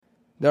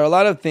There are a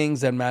lot of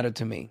things that matter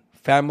to me: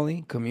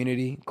 family,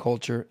 community,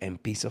 culture,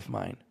 and peace of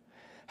mind.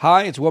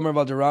 Hi, it's Wilmer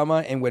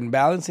Valderrama, and when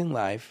balancing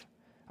life,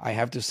 I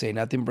have to say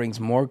nothing brings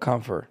more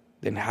comfort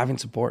than having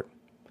support.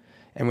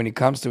 And when it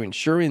comes to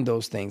ensuring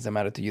those things that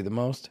matter to you the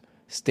most,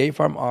 State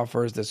Farm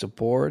offers the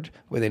support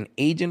with an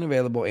agent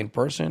available in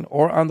person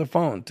or on the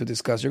phone to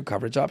discuss your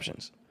coverage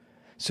options.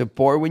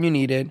 Support when you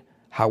need it,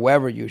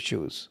 however you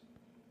choose.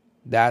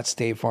 That's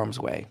State Farm's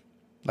way.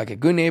 Like a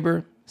good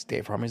neighbor,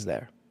 State Farm is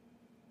there.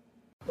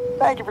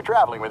 Thank you for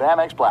traveling with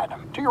Amex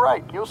Platinum. To your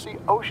right, you'll see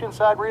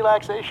oceanside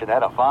relaxation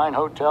at a fine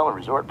hotel and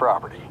resort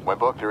property. When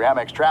booked through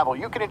Amex Travel,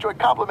 you can enjoy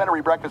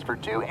complimentary breakfast for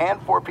 2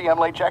 and 4 p.m.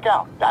 late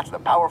checkout. That's the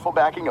powerful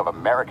backing of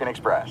American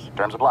Express.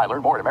 Terms apply.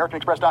 Learn more at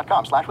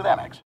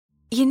americanexpress.com/withAmex.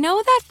 You know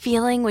that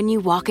feeling when you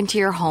walk into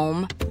your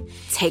home,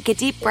 take a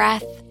deep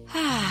breath,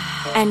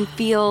 and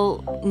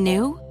feel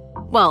new?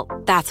 Well,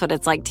 that's what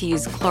it's like to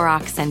use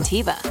Clorox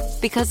Scentiva.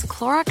 Because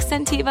Clorox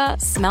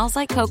Scentiva smells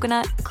like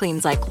coconut,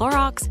 cleans like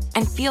Clorox,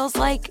 and feels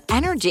like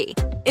energy.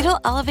 It'll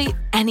elevate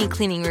any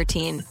cleaning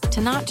routine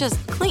to not just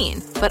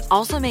clean, but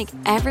also make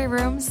every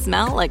room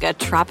smell like a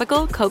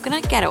tropical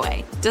coconut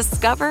getaway.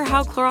 Discover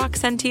how Clorox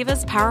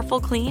Scentiva's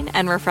powerful clean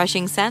and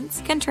refreshing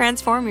scents can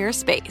transform your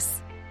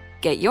space.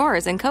 Get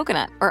yours in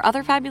coconut or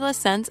other fabulous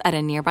scents at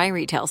a nearby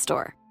retail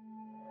store.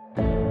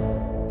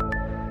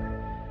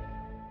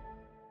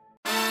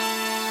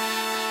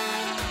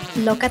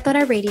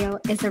 Locatora Radio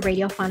is a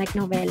radiophonic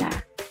novela,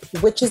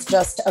 which is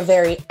just a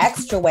very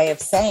extra way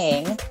of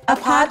saying a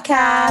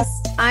podcast.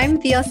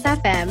 I'm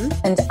Diosa Fem.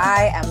 And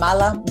I am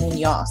Mala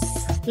Munoz.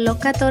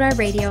 Locatora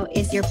Radio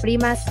is your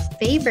prima's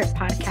favorite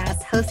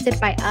podcast, hosted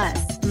by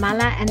us,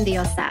 Mala and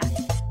Diosa.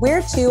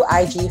 We're two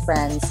IG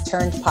friends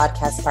turned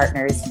podcast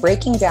partners,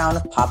 breaking down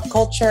pop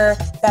culture,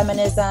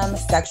 feminism,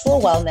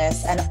 sexual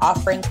wellness, and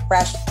offering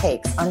fresh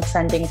takes on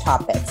trending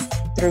topics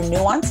through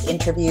nuanced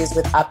interviews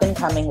with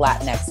up-and-coming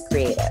Latinx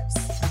creatives.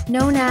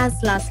 Known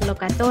as Las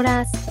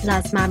Locatoras,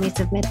 Las Mamis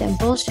of Myth and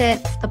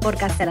Bullshit, the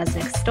Podcasteras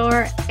Next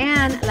Door,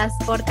 and Las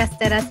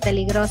Podcasteras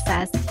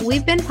Peligrosas,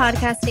 we've been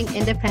podcasting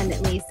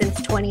independently since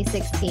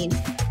 2016,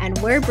 and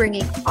we're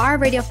bringing our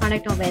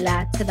radiophonic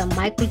novela to the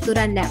My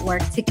Cultura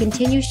network to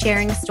continue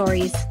sharing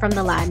stories from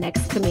the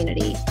Latinx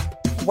community.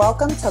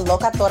 Welcome to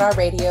Locatora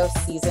Radio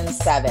Season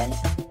 7.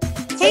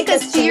 Take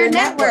us to your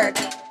network!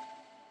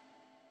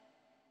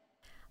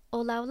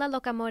 Hola, hola,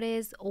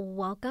 locamores.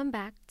 Welcome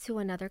back to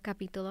another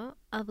capítulo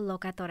of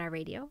Locatora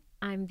Radio.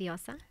 I'm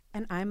Diosa.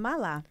 And I'm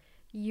Mala.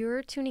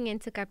 You're tuning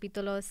into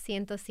Capítulo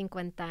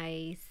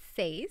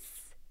 156.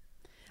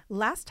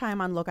 Last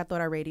time on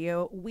Locatora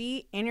Radio,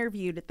 we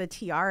interviewed the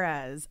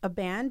Tiaras, a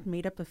band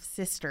made up of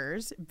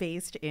sisters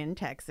based in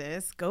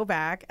Texas. Go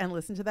back and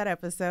listen to that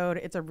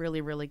episode. It's a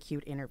really, really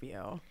cute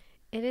interview.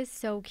 It is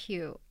so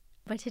cute.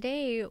 But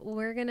today,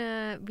 we're going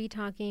to be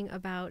talking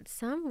about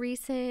some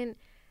recent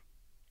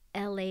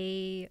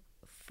LA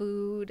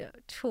food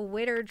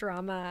Twitter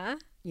drama.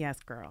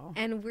 Yes, girl.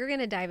 And we're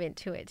going to dive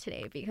into it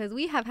today because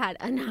we have had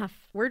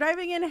enough. We're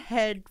diving in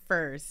head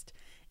first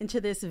into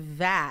this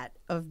vat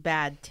of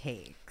bad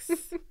takes.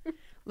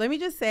 Let me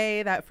just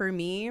say that for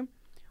me,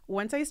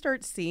 once I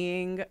start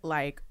seeing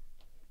like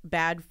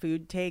bad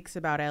food takes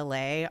about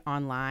LA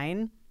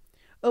online,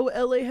 oh,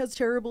 LA has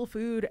terrible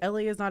food. LA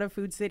is not a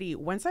food city.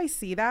 Once I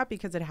see that,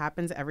 because it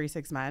happens every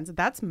 6 months,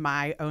 that's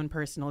my own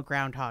personal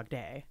Groundhog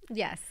Day.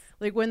 Yes.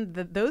 Like when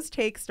those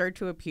takes start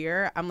to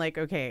appear, I'm like,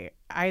 okay,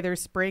 either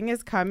spring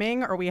is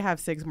coming or we have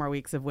 6 more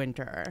weeks of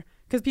winter.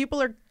 Because people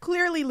are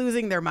clearly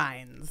losing their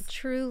minds.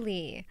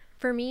 Truly.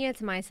 For me,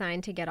 it's my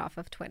sign to get off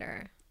of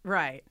Twitter.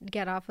 Right.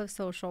 Get off of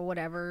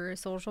whatever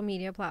social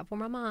media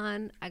platform I'm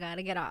on. I got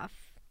to get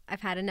off.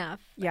 I've had enough.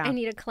 Yeah. I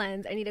need a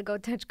cleanse. I need to go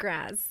touch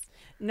grass.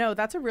 No,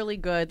 that's a really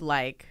good,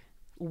 like,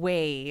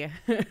 way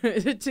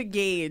to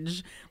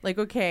gauge, like,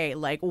 okay,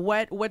 like,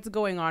 what's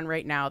going on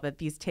right now that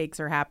these takes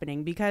are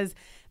happening? Because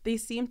they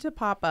seem to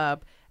pop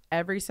up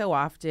every so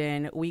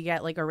often. We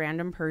get, like, a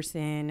random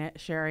person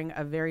sharing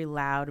a very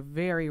loud,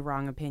 very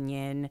wrong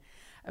opinion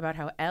about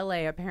how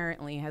LA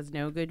apparently has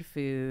no good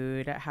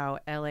food, how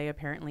LA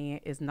apparently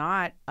is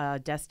not a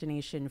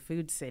destination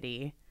food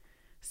city,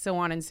 so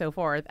on and so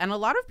forth. And a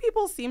lot of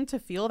people seem to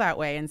feel that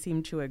way and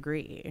seem to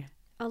agree.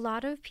 A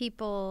lot of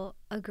people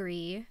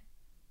agree.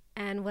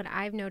 And what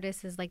I've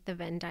noticed is like the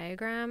Venn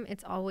diagram,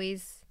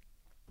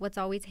 what's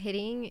always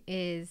hitting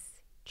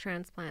is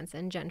transplants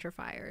and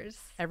gentrifiers.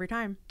 Every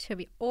time.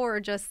 Or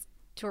just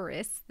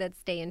tourists that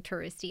stay in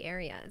touristy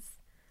areas.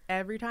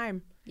 Every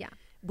time. Yeah.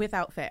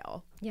 Without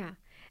fail. Yeah.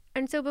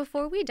 And so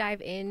before we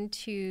dive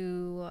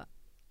into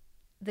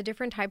the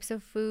different types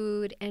of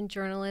food and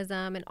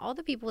journalism and all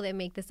the people that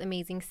make this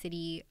amazing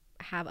city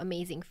have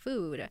amazing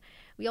food,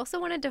 we also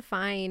want to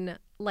define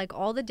like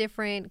all the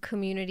different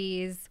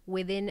communities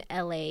within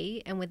LA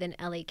and within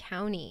LA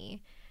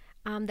County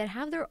that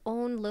have their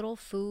own little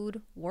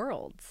food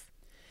worlds.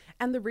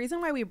 And the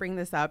reason why we bring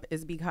this up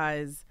is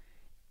because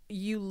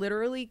you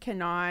literally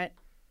cannot,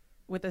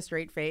 with a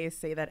straight face,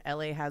 say that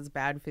LA has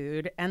bad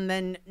food and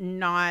then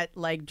not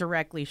like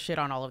directly shit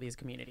on all of these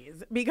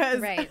communities.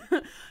 Because right.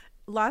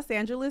 Los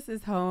Angeles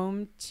is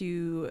home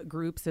to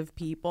groups of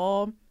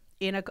people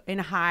in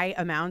high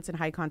amounts and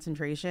high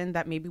concentration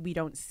that maybe we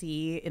don't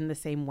see in the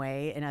same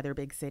way in other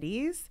big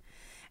cities.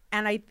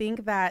 And I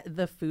think that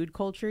the food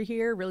culture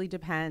here really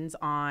depends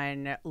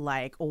on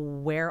like,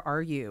 where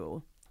are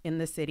you in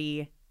the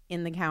city,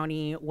 in the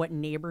county, what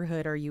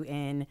neighborhood are you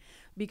in?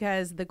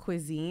 Because the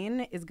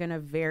cuisine is going to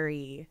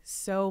vary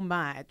so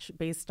much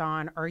based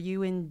on, are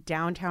you in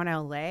downtown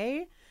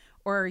LA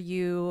or are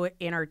you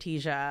in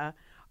Artesia?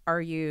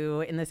 Are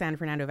you in the San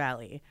Fernando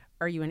Valley?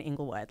 Are you in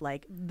Inglewood?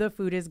 Like the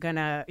food is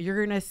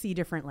you're gonna see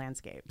different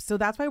landscapes. So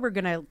that's why we're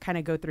gonna kind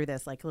of go through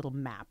this like little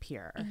map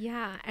here.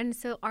 Yeah, and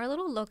so our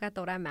little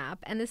locatora map,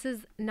 and this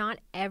is not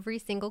every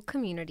single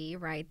community,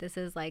 right? This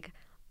is like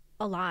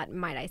a lot,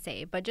 might I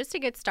say. But just to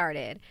get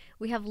started,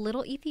 we have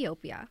Little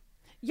Ethiopia.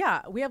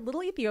 Yeah, we have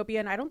Little Ethiopia,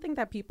 and I don't think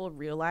that people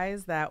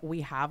realize that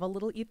we have a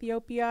Little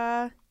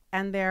Ethiopia,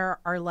 and there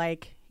are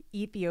like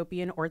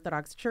Ethiopian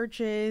Orthodox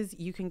churches.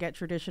 You can get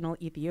traditional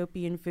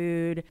Ethiopian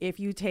food. If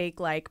you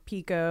take like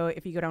Pico,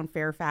 if you go down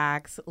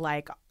Fairfax,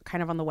 like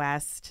kind of on the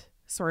west,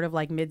 sort of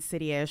like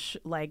mid-city-ish,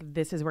 like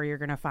this is where you're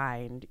going to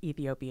find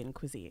Ethiopian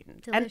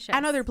cuisine. Delicious.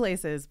 And other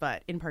places,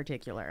 but in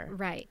particular.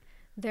 Right.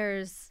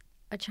 There's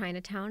a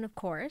Chinatown, of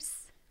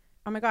course.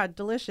 Oh my God,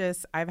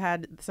 delicious. I've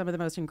had some of the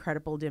most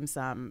incredible dim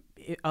sum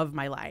of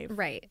my life.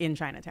 Right. In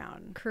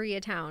Chinatown.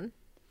 Koreatown.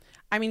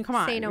 I mean, come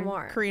on. Say no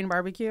more. Korean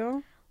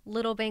barbecue.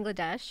 Little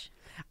Bangladesh.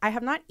 I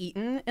have not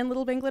eaten in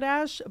Little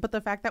Bangladesh, but the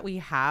fact that we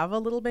have a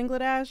Little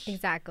Bangladesh.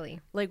 Exactly.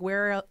 Like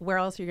where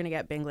else are you going to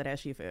get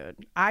Bangladeshi food?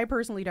 I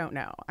personally don't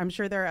know. I'm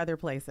sure there are other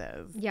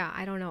places. Yeah,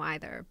 I don't know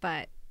either.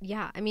 But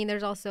yeah, I mean,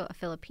 there's also a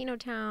Filipino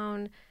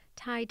town,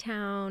 Thai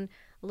town,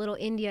 Little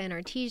India and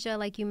Artesia,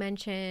 like you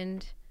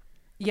mentioned.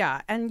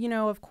 Yeah. And, you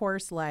know, of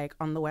course, like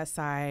on the west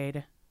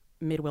side,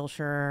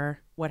 Mid-Wilshire,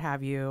 what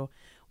have you,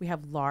 we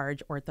have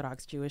large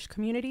Orthodox Jewish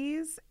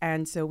communities.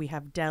 And so we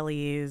have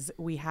delis,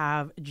 we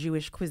have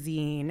Jewish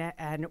cuisine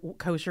and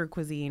kosher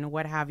cuisine,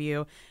 what have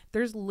you.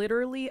 There's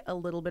literally a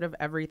little bit of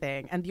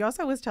everything. And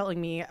Diosa was telling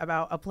me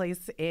about a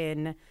place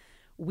in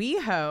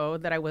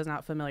WeHo that I was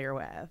not familiar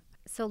with.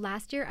 So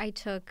last year I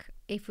took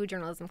a food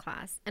journalism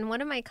class, and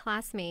one of my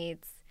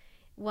classmates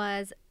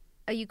was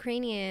a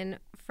Ukrainian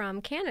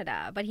from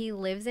Canada, but he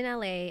lives in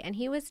LA, and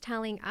he was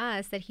telling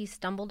us that he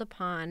stumbled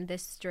upon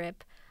this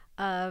strip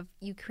of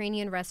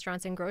Ukrainian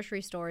restaurants and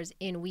grocery stores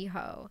in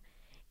WeHo.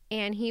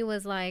 And he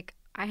was like,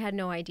 I had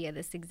no idea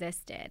this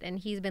existed. And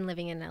he's been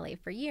living in LA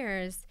for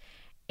years.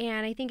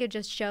 And I think it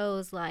just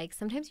shows, like,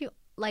 sometimes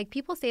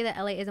people say that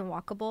LA isn't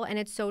walkable, and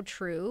it's so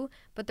true,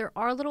 but there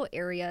are little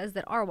areas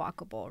that are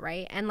walkable,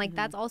 right? And like,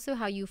 that's also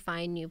how you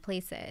find new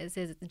places,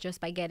 is just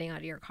by getting out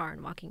of your car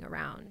and walking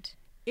around.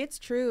 It's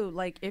true.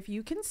 Like if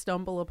you can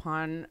stumble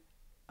upon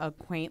a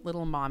quaint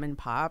little mom and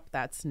pop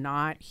that's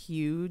not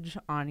huge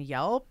on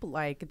Yelp,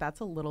 like that's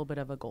a little bit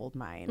of a gold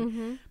mine.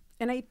 Mm-hmm.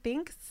 And I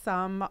think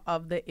some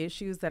of the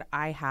issues that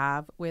I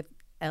have with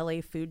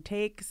LA food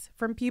takes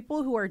from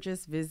people who are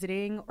just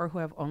visiting or who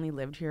have only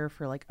lived here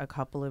for like a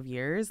couple of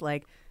years,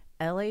 like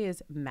LA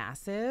is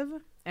massive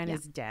and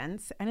is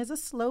dense and is a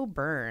slow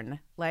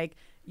burn. Like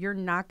you're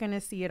not going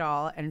to see it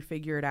all and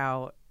figure it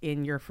out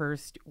in your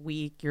first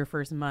week, your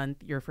first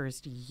month, your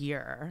first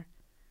year.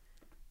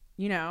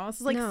 You know,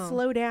 it's like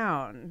slow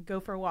down, go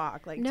for a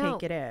walk, like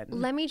take it in.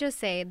 Let me just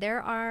say,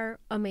 there are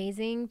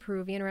amazing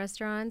Peruvian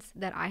restaurants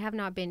that I have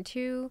not been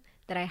to,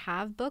 that I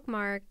have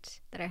bookmarked,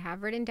 that I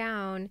have written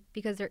down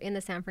because they're in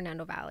the San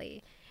Fernando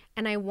Valley.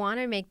 And I want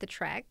to make the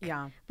trek,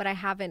 but I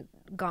haven't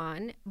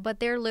gone. But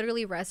they're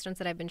literally restaurants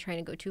that I've been trying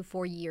to go to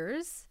for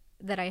years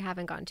that I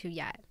haven't gone to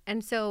yet.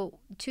 And so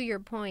to your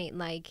point,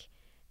 like,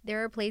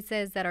 there are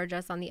places that are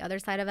just on the other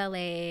side of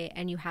LA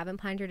and you haven't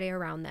planned your day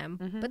around them,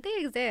 but they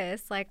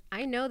exist. Like,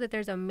 I know that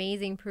there's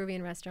amazing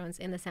Peruvian restaurants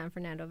in the San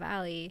Fernando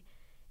Valley.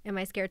 Am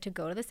I scared to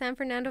go to the San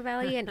Fernando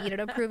Valley and eat at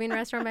a Peruvian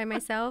restaurant by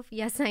myself?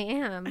 Yes, I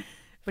am.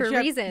 For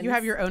reasons. You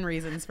have your own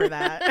reasons for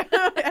that.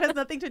 It has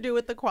nothing to do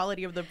with the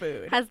quality of the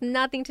food. Has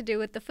nothing to do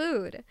with the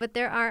food. But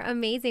there are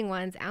amazing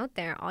ones out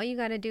there. All you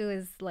got to do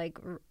is, like,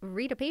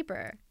 read a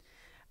paper.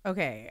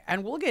 Okay,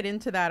 and we'll get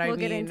into that. We'll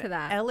get into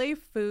that. LA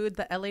food,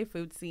 the LA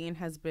food scene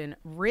has been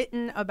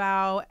written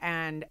about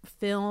and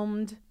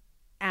filmed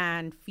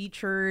and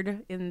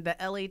featured in the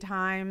LA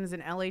Times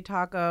and LA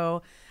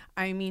Taco.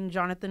 I mean,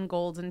 Jonathan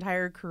Gold's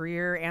entire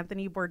career,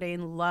 Anthony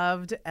Bourdain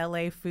loved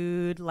LA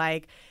food.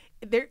 Like,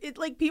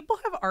 people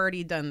have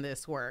already done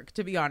this work,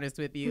 to be honest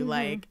with you.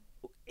 Like,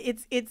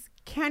 it's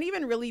can't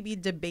even really be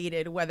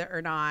debated whether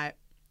or not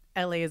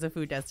LA is a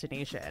food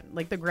destination.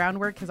 Like, the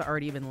groundwork has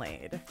already been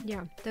laid.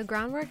 Yeah, the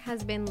groundwork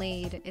has been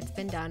laid. It's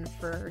been done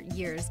for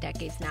years,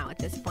 decades now at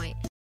this point.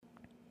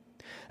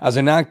 As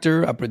an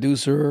actor, a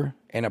producer,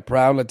 and a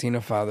proud Latino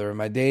father,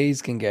 my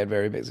days can get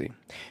very busy,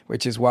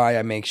 which is why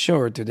I make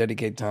sure to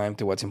dedicate time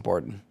to what's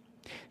important,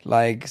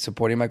 like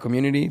supporting my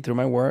community through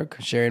my work,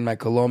 sharing my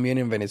Colombian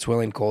and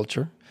Venezuelan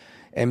culture,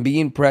 and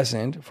being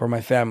present for my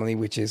family,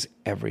 which is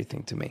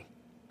everything to me.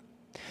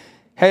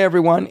 Hey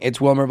everyone,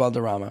 it's Wilmer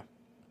Valderrama,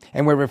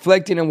 and we're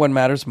reflecting on what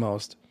matters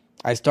most.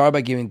 I start by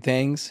giving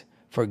thanks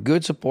for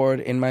good support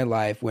in my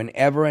life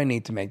whenever I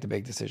need to make the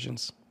big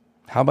decisions.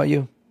 How about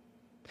you?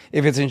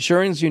 If it's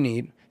insurance you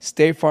need,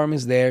 State Farm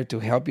is there to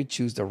help you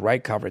choose the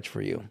right coverage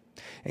for you.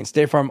 And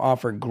State Farm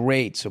offers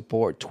great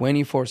support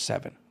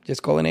 24/7.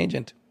 Just call an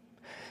agent.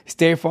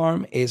 State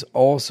Farm is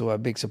also a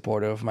big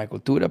supporter of My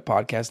Cultura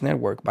podcast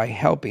network by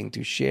helping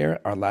to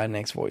share our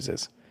Latinx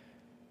voices.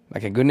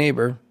 Like a good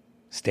neighbor,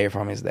 State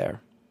Farm is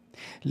there.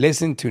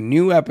 Listen to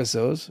new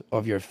episodes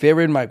of your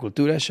favorite My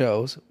Cultura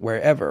shows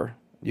wherever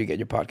you get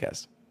your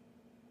podcasts.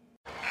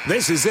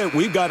 This is it.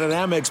 We've got an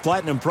Amex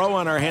Platinum Pro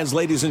on our hands,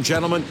 ladies and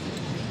gentlemen.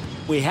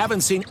 We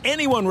haven't seen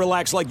anyone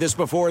relax like this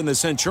before in the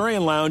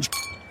Centurion Lounge.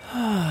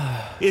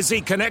 Is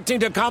he connecting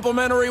to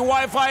complimentary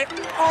Wi-Fi?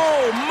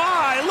 Oh,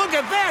 my. Look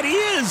at that. He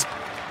is.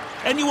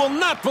 And you will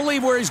not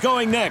believe where he's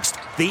going next.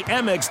 The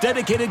Amex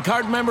dedicated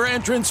card member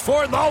entrance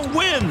for the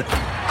win.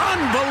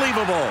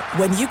 Unbelievable.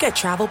 When you get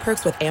travel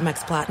perks with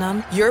Amex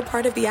Platinum, you're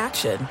part of the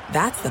action.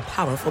 That's the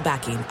powerful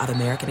backing of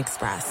American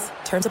Express.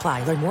 Terms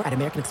apply. Learn more at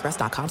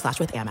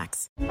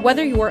americanexpress.com/withAmex.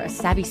 Whether you're a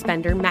savvy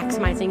spender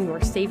maximizing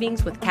your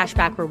savings with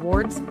cashback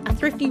rewards, a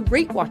thrifty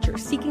rate watcher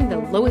seeking the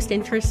lowest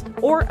interest,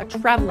 or a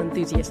travel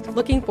enthusiast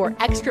looking for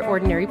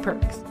extraordinary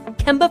perks,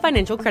 Kemba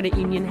Financial Credit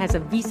Union has a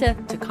visa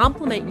to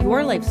complement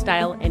your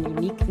lifestyle and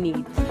unique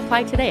needs.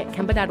 Apply today at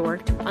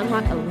Kemba.org to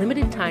unlock a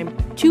limited time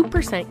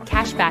 2%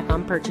 cash back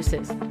on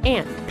purchases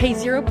and pay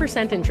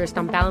 0% interest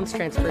on balance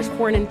transfers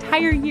for an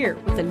entire year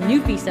with a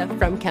new visa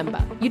from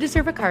Kemba. You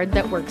deserve a card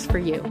that works for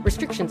you.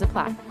 Restrictions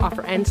apply.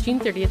 Offer ends June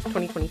 30th,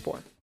 2024.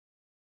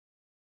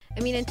 I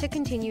mean, and to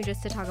continue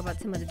just to talk about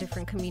some of the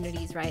different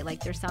communities, right?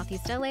 Like there's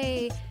Southeast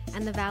LA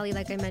and the Valley,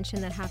 like I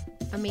mentioned, that have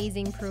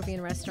amazing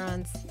Peruvian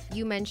restaurants.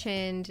 You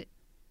mentioned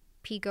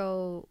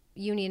Pico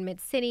Union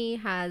Mid-City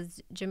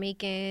has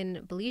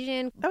Jamaican,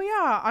 Belizean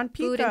on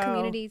Pico, food and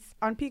communities.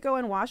 On Pico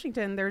in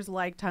Washington, there's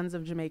like tons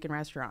of Jamaican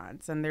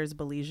restaurants and there's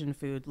Belizean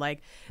food.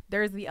 Like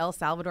there's the El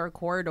Salvador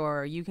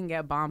corridor. You can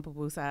get bomb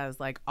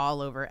pupusas like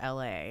all over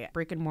LA,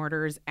 brick and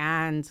mortars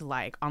and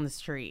like on the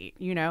street,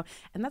 you know?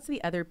 And that's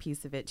the other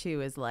piece of it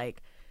too is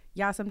like,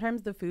 yeah,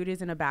 sometimes the food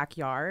is in a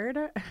backyard.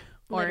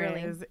 Or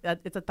it's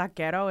a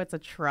taquero, it's a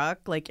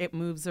truck, like it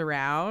moves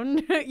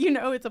around, you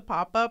know, it's a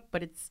pop-up,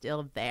 but it's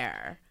still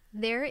there.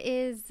 There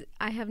is,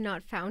 I have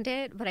not found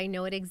it, but I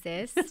know it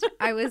exists.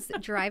 I was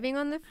driving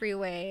on the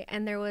freeway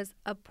and there was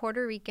a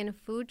Puerto Rican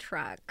food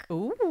truck.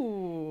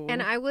 Ooh.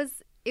 And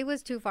it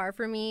was too far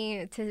for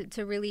me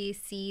to really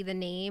see the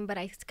name, but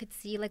I could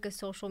see like a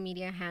social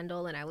media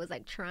handle and I was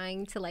like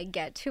trying to like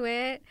get to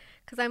it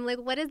because I'm like,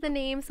 what is the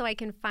name so I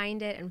can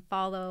find it and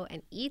follow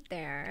and eat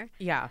there?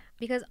 Yeah.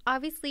 Because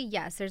obviously,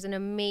 yes, there's an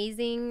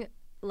amazing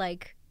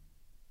like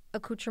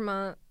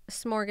accoutrement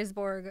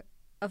smorgasbord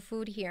of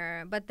food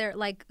here, but they're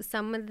like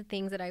some of the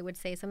things that I would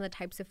say, some of the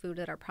types of food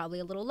that are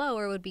probably a little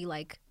lower would be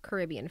like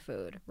Caribbean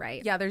food,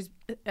 right? Yeah, there's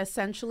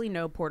essentially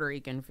no Puerto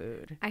Rican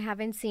food. I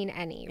haven't seen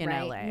any, in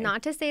right? LA.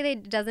 Not to say that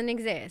it doesn't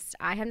exist.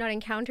 I have not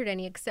encountered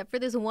any except for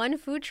this one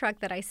food truck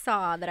that I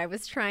saw that I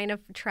was trying to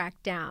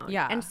track down.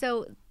 Yeah. And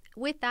so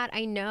with that,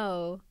 I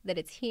know that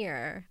it's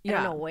here. I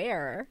don't know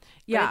where,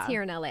 but it's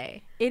here in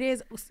LA. It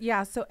is,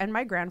 yeah. So, and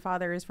my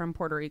grandfather is from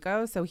Puerto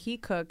Rico, so he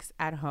cooks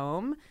at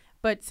home.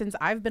 But since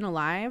I've been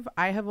alive,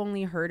 I have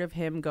only heard of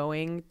him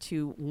going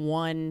to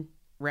one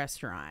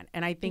restaurant.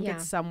 And I think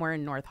it's somewhere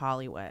in North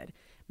Hollywood.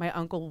 My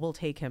uncle will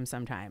take him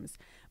sometimes,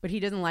 but he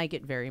doesn't like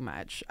it very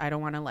much. I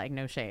don't want to like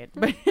no shade,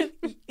 but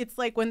it's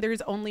like when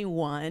there's only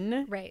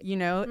one, right? You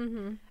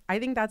know, I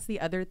think that's the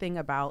other thing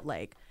about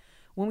like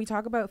when we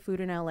talk about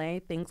food in LA,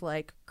 things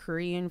like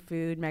Korean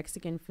food,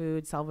 Mexican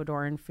food,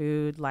 Salvadoran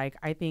food, like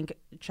I think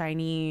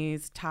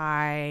Chinese,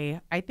 Thai,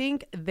 I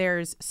think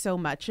there's so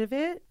much of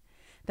it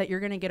that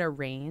you're going to get a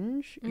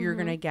range. You're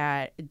going to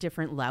get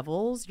different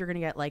levels. You're going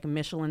to get like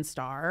Michelin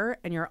star,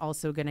 and you're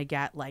also going to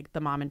get like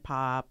the mom and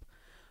pop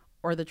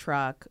or the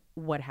truck,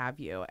 what have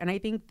you. And I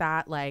think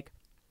that like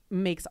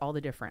makes all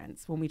the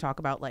difference when we talk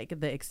about like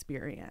the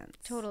experience.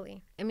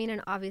 Totally. I mean,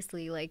 and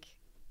obviously like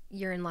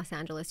you're in Los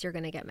Angeles, you're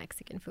going to get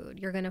Mexican food.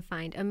 You're going to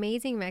find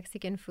amazing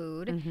Mexican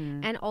food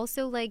and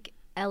also like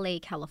LA,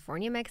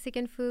 California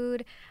Mexican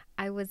food.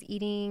 I was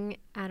eating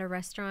at a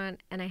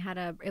restaurant and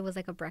it was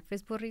like a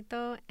breakfast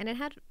burrito and it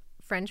had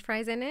French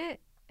fries in it.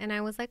 And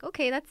I was like,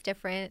 okay, that's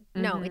different.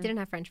 No, it didn't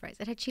have French fries.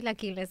 It had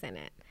chilaquiles in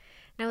it.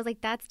 And I was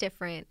like, that's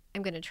different.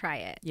 I'm going to try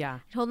it. Yeah.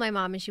 I told my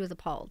mom and she was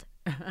appalled.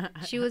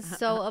 She was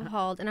so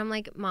appalled. And I'm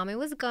like, Mom, it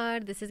was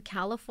good. This is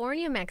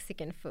California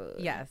Mexican food.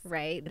 Yes.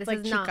 Right? It's like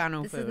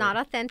Chicano This food. is not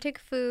authentic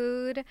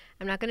food.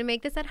 I'm not going to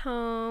make this at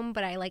home.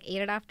 But I like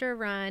ate it after a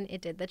run.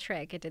 It did the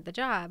trick. It did the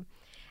job.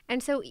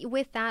 And so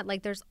with that,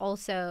 like there's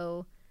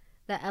also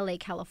the LA,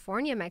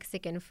 California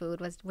Mexican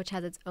food, which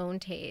has its own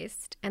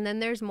taste. And then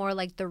there's more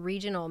like the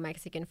regional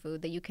Mexican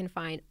food that you can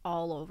find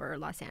all over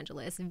Los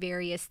Angeles,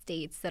 various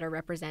states that are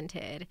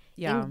represented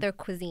in their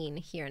cuisine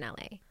here in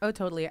LA. Oh,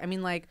 totally. I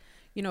mean, like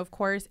you know, of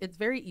course, it's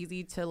very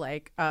easy to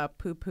like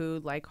poo-poo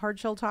like hard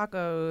shell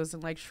tacos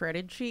and like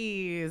shredded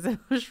cheese,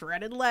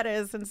 shredded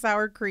lettuce and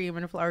sour cream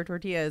and flour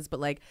tortillas. But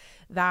like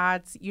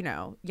that's, you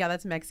know, yeah,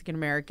 that's Mexican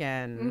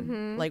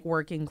American, like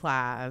working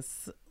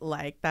class.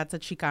 Like that's a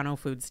Chicano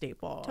food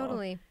staple.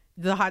 Totally.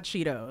 The hot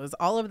Cheetos,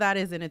 all of that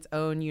is in its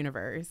own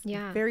universe.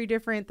 Yeah. Very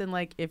different than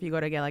like if you go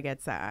to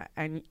Guelaguetza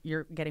and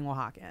you're getting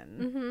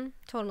Oaxacan.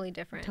 Totally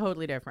different.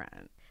 Totally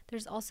different.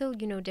 There's also,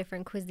 you know,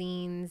 different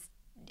cuisines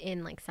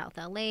in like South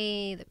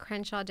LA, the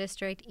Crenshaw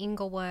district,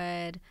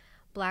 Inglewood,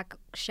 Black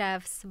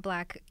chefs,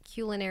 Black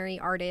culinary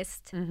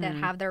artists that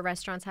have their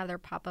restaurants, have their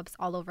pop-ups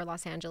all over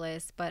Los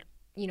Angeles. But,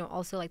 you know,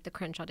 also like the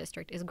Crenshaw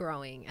district is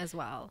growing as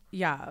well.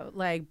 Yeah,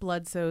 like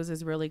Bloodso's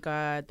is really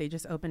good. They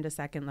just opened a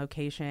second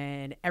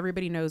location.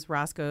 Everybody knows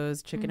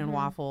Roscoe's Chicken and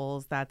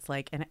Waffles. That's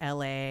like an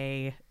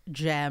LA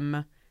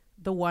gem.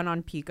 The one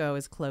on Pico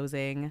is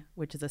closing,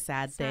 which is a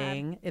sad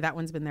thing. That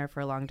one's been there for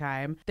a long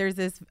time. There's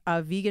this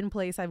vegan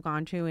place I've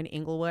gone to in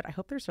Inglewood. I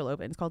hope they're still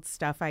open. It's called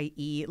Stuff I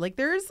Eat. Like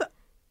there's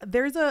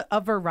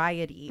a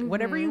variety.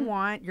 Whatever you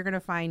want, you're going to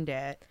find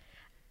it.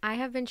 I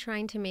have been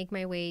trying to make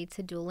my way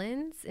to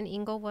Doolin's in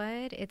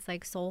Inglewood. It's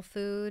like soul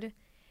food,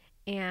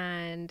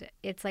 and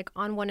it's like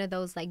on one of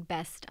those like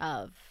best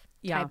of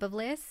type of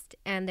list.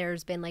 And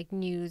there's been like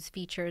news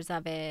features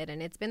of it,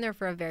 and it's been there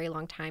for a very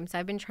long time. So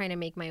I've been trying to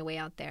make my way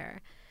out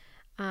there.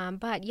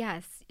 But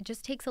yes, it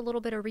just takes a little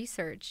bit of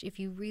research if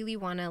you really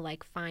want to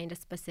like find a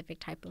specific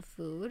type of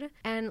food.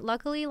 And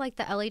luckily, like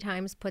the LA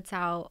Times puts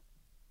out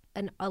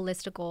an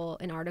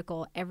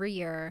article every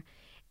year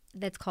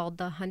that's called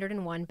the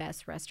 101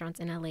 Best Restaurants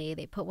in LA.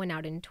 They put one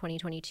out in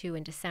 2022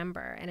 in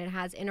December, and it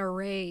has an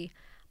array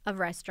of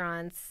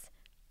restaurants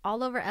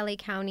all over LA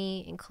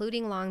County,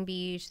 including Long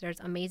Beach. There's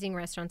amazing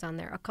restaurants on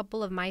there. A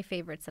couple of my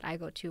favorites that I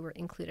go to were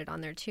included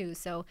on there too.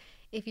 So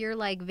if you're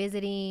like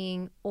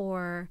visiting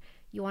or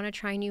you want to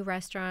try new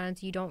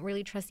restaurants, you don't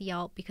really trust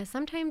Yelp, because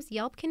sometimes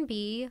Yelp can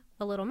be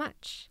a little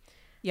much.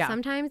 Yeah.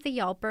 Sometimes the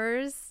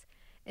Yelpers,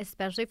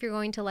 especially if you're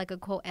going to like a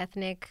quote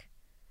ethnic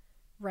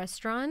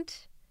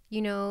restaurant,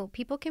 you know,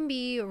 people can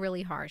be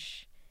really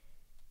harsh.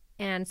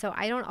 And so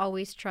I don't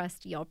always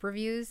trust Yelp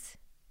reviews,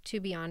 to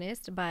be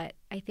honest, but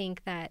I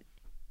think that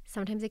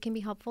sometimes it can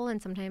be helpful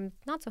and sometimes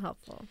not so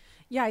helpful.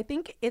 Yeah, I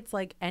think it's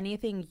like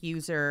anything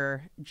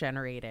user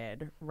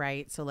generated,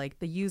 right? So like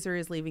the user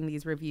is leaving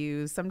these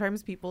reviews.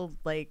 Sometimes people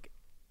like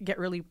get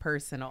really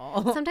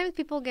personal. Sometimes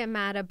people get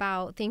mad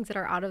about things that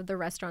are out of the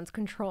restaurant's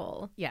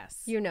control.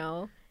 Yes. You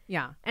know?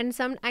 Yeah. And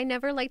I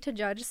never like to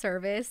judge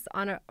service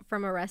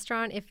from a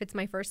restaurant if it's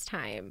my first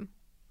time,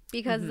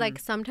 because like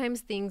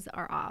sometimes things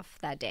are off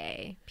that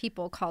day.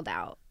 People called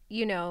out,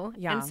 you know?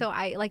 Yeah. And so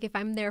if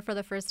I'm there for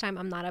the first time,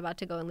 I'm not about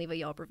to go and leave a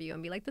Yelp review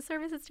and be like, the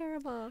service is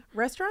terrible.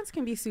 Restaurants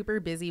can be super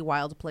busy,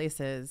 wild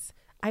places.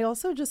 I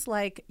also just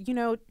like, you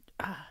know,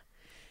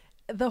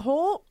 the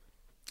whole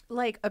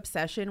like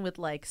obsession with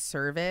like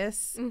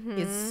service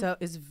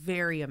is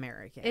very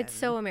American. It's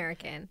so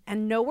American.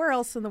 And nowhere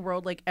else in the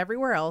world, like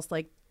everywhere else,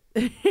 like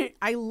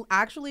I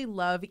actually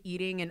love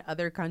eating in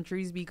other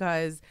countries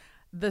because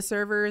the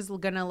server's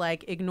gonna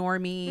like ignore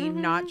me,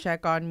 not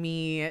check on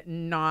me,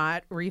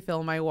 not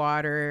refill my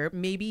water,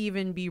 maybe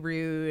even be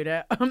rude,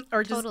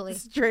 or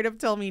just straight up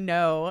tell me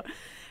no.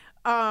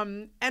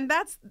 And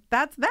that's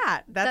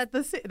it.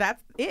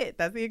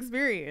 That's the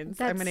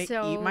experience. I'm gonna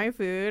eat my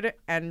food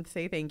and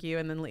say thank you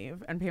and then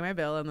leave and pay my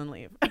bill and then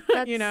leave.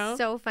 That's you know?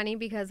 So funny,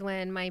 because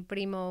when my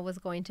primo was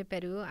going to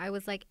Peru, I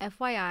was like,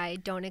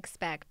 FYI, don't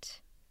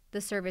expect the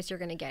service you're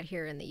gonna get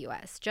here in the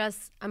US.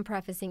 Just, I'm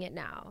prefacing it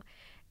now.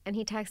 And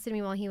he texted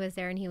me while he was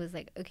there, and he was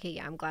like, okay,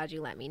 yeah, I'm glad you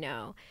let me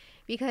know,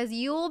 because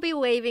you will be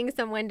waving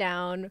someone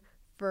down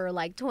for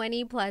like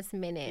 20 plus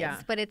minutes. Yeah.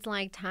 But it's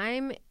like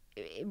time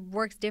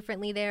works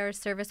differently there.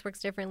 Service works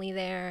differently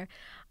there.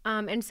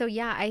 And so,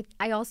 yeah,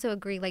 I also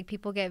agree. Like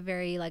people get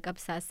very like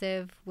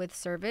obsessive with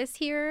service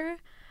here.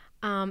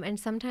 And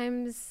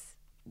sometimes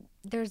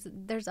there's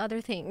other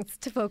things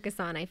to focus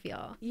on, I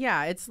feel.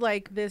 Yeah, it's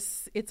like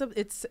this,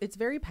 it's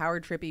very power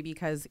trippy,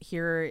 because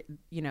here,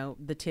 you know,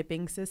 the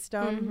tipping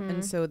system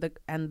and so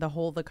the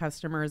whole the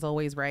customer is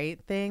always right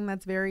thing,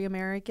 that's very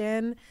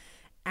American.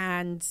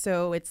 And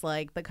so it's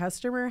like the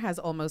customer has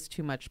almost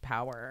too much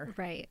power.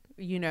 Right.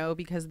 You know,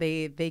 because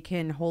they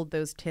can hold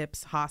those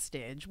tips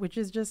hostage, which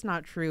is just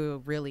not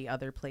true really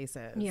other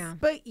places. Yeah.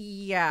 But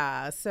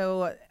yeah,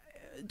 so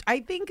I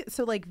think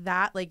so like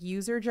that, like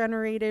user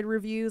generated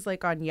reviews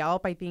like on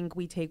Yelp, I think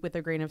we take with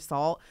a grain of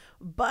salt.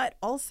 But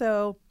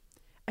also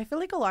I feel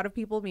like a lot of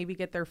people maybe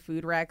get their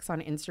food recs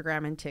on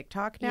Instagram and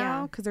TikTok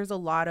now, because there's a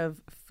lot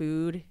of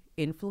food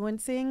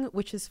influencing,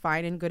 which is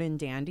fine and good and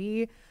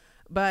dandy.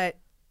 But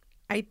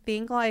I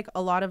think like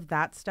a lot of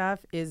that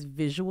stuff is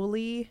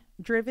visually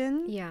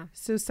driven. Yeah.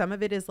 So some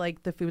of it is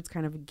like the food's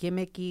kind of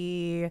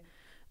gimmicky.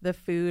 The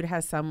food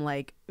has some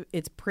like,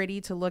 it's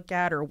pretty to look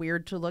at or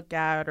weird to look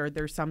at, or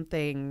there's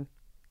something,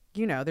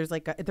 you know, there's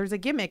a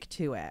gimmick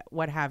to it,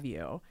 what have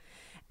you.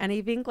 And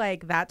I think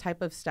like that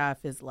type of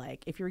stuff is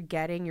like, if you're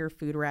getting your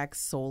food recs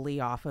solely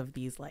off of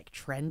these like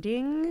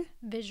trending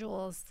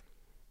visuals,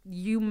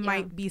 you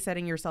might be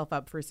setting yourself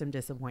up for some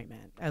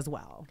disappointment as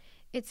well.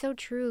 It's so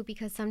true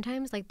because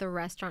sometimes like the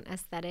restaurant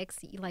aesthetics,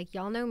 like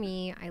y'all know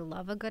me, I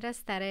love a good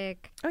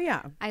aesthetic. Oh,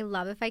 yeah. I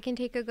love if I can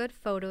take a good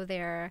photo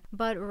there,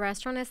 but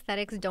restaurant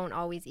aesthetics don't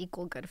always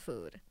equal good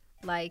food.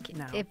 Like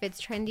if it's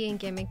trendy and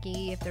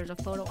gimmicky, if there's a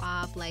photo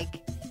op,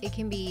 like it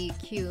can be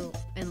cute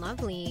and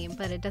lovely,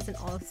 but it doesn't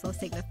also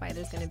signify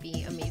there's going to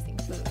be amazing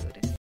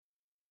food.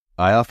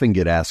 I often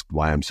get asked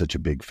why I'm such a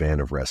big fan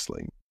of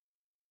wrestling,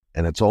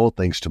 and it's all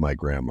thanks to my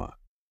grandma.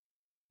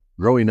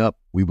 Growing up,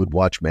 we would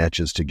watch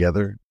matches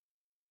together,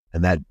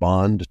 and that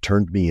bond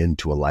turned me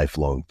into a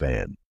lifelong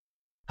fan.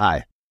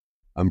 Hi,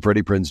 I'm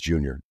Freddie Prinze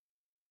Jr.,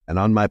 and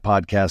on my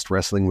podcast,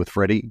 Wrestling with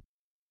Freddie,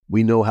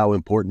 we know how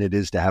important it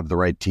is to have the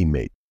right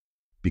teammate,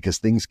 because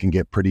things can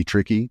get pretty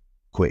tricky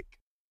quick.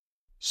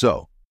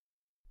 So,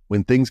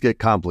 when things get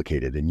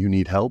complicated and you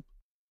need help,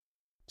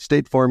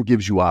 State Farm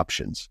gives you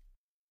options.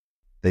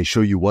 They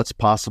show you what's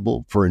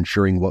possible for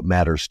ensuring what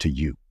matters to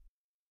you.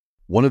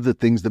 One of the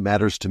things that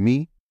matters to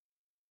me,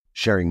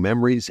 sharing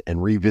memories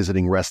and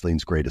revisiting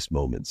wrestling's greatest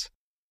moments.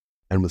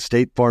 And with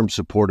State Farm's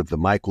support of the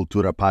My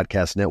Cultura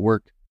Podcast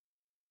Network,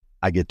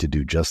 I get to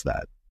do just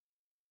that.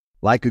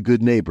 Like a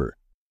good neighbor,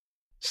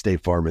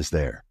 State Farm is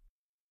there.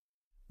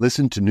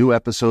 Listen to new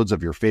episodes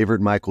of your favorite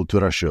My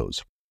Cultura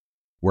shows,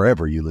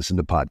 wherever you listen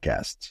to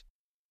podcasts.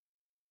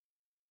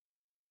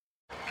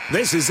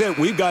 This is it.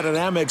 We've got an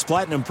Amex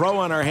Platinum Pro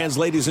on our hands,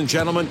 ladies and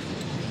gentlemen.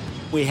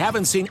 We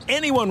haven't seen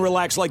anyone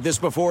relax like this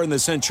before in the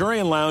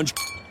Centurion Lounge.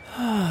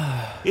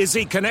 Is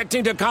he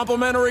connecting to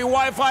complimentary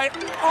Wi-Fi?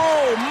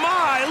 Oh,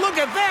 my! Look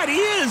at that! He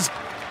is!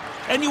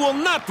 And you will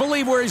not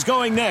believe where he's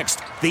going next.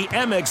 The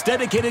Amex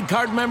dedicated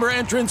card member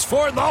entrance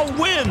for the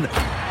win!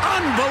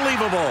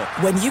 Unbelievable!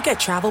 When you get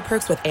travel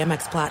perks with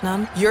Amex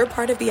Platinum, you're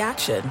part of the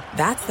action.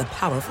 That's the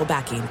powerful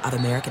backing of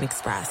American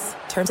Express.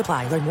 Terms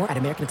apply. Learn more at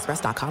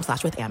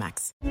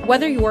americanexpress.com/withAmex.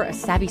 Whether you're a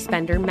savvy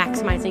spender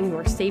maximizing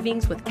your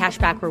savings with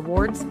cashback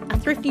rewards, a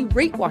thrifty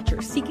rate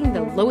watcher seeking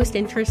the lowest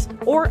interest,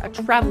 or a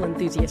travel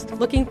enthusiast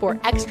looking for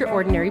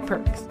extraordinary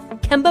perks,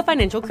 Kemba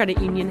Financial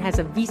Credit Union has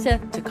a visa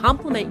to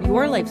complement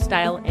your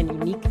lifestyle and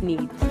unique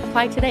needs.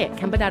 Apply today at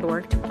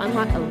Kemba.org to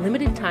unlock a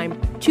limited time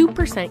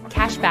 2%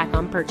 cash back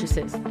on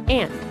purchases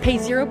and pay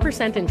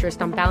 0%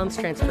 interest on balance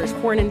transfers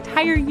for an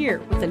entire year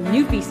with a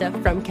new visa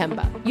from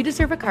Kemba. You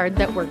deserve a card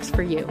that works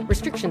for you.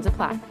 Restrictions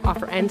apply.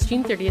 Offer ends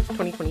June 30th,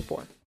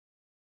 2024.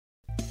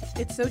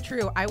 It's so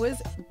true. I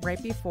was,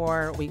 right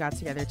before we got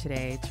together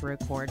today to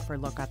record for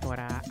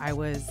Locatora, I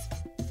was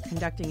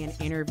conducting an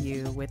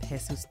interview with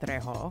Jesus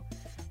Trejo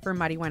for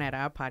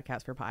Marihuanera,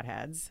 Podcast for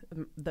Potheads,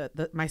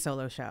 my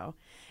solo show.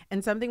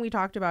 And something we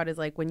talked about is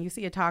like when you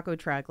see a taco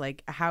truck,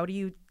 like how do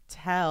you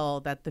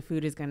tell that the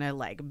food is going to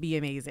like be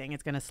amazing?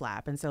 It's going to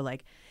slap. And so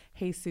like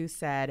Jesus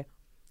said,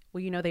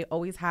 well, you know, they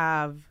always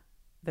have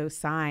those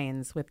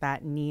signs with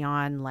that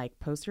neon like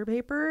poster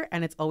paper,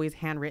 and it's always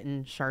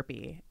handwritten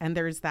Sharpie. And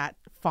there's that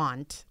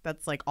font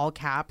that's like all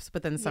caps,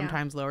 but then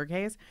sometimes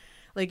lowercase.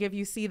 Like if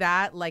you see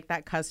that, like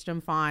that custom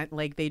font,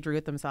 like they drew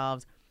it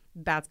themselves,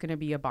 that's going to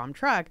be a bomb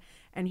truck.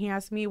 And he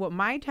asked me what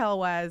my tell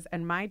was,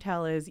 and my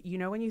tell is, you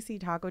know, when you see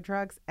taco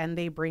trucks and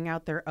they bring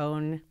out their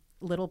own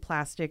little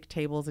plastic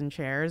tables and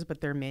chairs,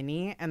 but they're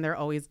mini and they're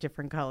always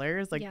different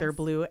colors, like they're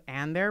blue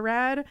and they're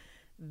red,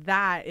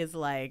 that is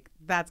like,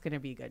 that's going to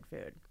be good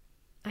food.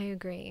 I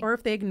agree. Or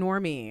if they ignore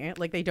me,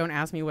 like they don't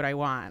ask me what I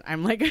want,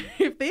 I'm like,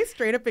 if they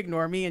straight up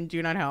ignore me and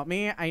do not help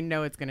me, I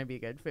know it's going to be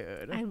good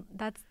food.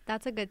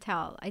 That's a good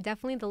tell. I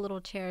definitely, the little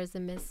chairs,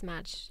 the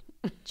mismatched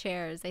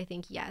chairs, I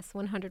think, yes,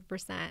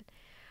 100%.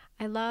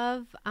 I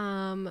love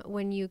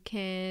when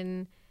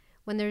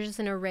there's just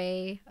an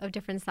array of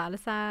different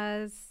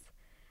salsas.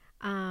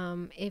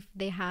 If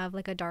they have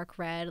like a dark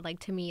red, like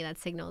to me that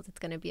signals it's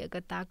going to be a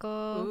good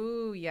taco.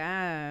 Ooh,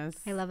 yes.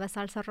 I love a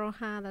salsa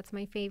roja. That's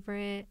my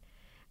favorite.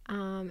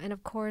 And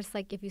of course,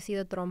 like if you see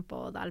the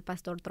trompo, the al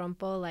pastor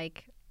trompo,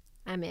 like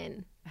I'm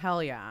in.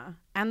 Hell yeah.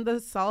 And the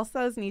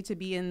salsas need to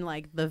be in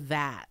like the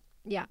vat.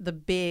 Yeah. The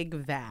big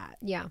vat.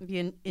 Yeah.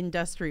 The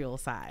industrial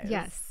size.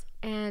 Yes.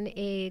 And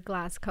a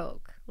glass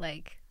Coke,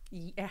 like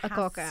it a has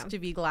Coca. to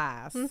be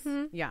glass.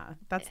 Mm-hmm. Yeah.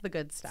 That's the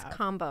good stuff. It's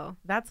combo.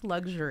 That's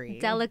luxury.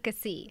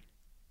 Delicacy.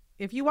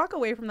 If you walk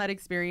away from that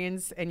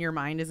experience and your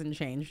mind isn't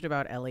changed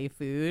about LA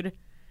food,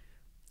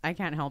 I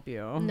can't help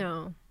you.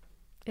 No.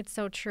 It's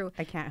so true.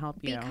 I can't help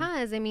you.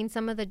 Because, I mean,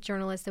 some of the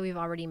journalists that we've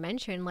already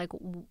mentioned,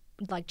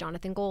 like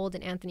Jonathan Gold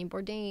and Anthony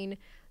Bourdain,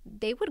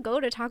 they would go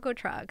to taco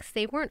trucks.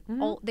 They weren't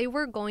they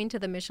were going to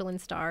the Michelin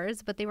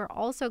stars, but they were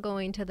also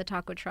going to the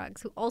taco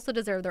trucks who also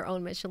deserve their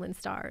own Michelin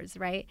stars,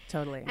 right?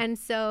 Totally. And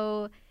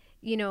so,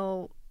 you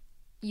know,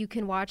 you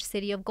can watch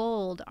City of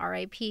Gold,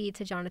 R.I.P.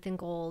 to Jonathan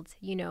Gold.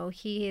 You know,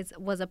 he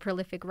was a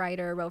prolific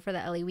writer, wrote for the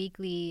LA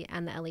Weekly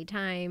and the LA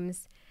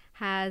Times,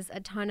 has a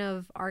ton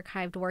of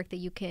archived work that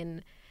you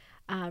can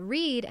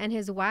read, and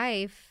his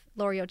wife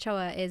Lori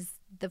Ochoa is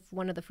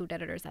one of the food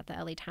editors at the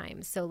LA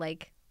Times. So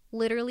like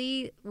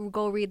literally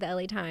go read the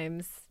LA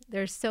Times.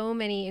 There's so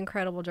many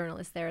incredible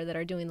journalists there that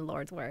are doing the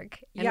Lord's work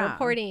and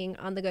reporting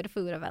on the good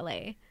food of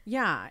LA.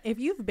 Yeah. If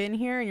you've been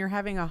here and you're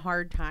having a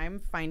hard time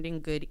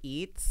finding good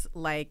eats,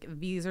 like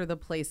these are the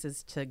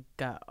places to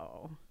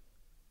go.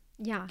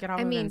 Yeah. Get off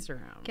of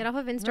Instagram. Get off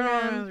of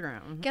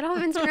Instagram. Get off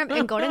of Instagram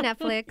and go to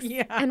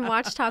Netflix and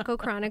watch Taco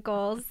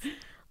Chronicles.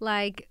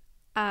 Like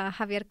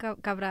Javier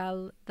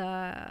Cabral,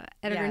 the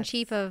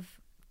editor-in-chief of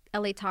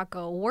LA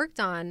Taco, worked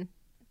on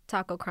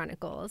Taco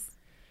Chronicles.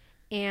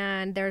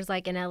 And there's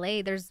like in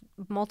LA, there's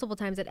multiple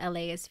times that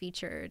LA is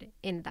featured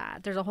in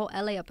that. There's a whole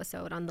LA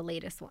episode on the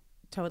latest one.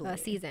 Totally.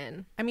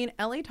 Season. I mean,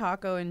 LA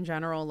Taco in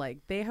general, like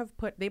they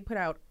put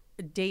out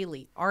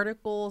daily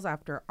articles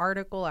after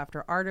article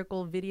after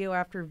article, video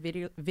after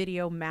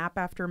video, map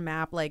after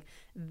map. Like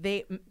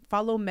they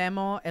follow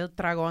Memo, El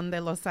Dragon de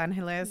Los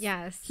Angeles.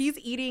 Yes. He's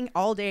eating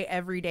all day,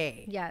 every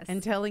day. Yes.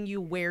 And telling you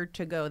where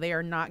to go. They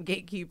are not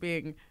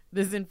gatekeeping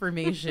this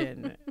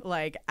information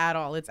like at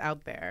all. It's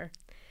out there.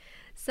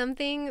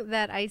 Something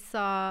that I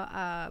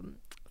saw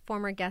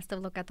former guest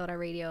of Locatora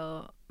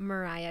Radio,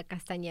 Mariah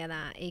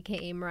Castañeda,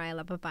 a.k.a. Mariah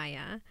La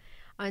Papaya,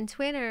 on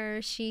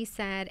Twitter, she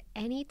said,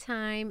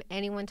 anytime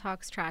anyone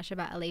talks trash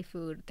about LA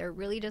food, they're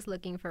really just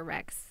looking for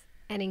Rex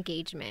and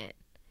engagement.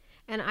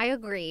 And I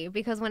agree,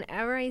 because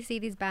whenever I see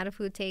these bad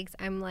food takes,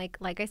 I'm like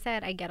I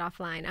said, I get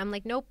offline. I'm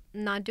like, nope,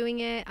 not doing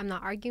it. I'm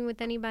not arguing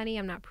with anybody.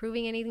 I'm not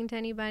proving anything to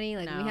anybody.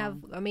 Like, we have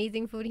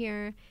amazing food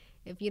here.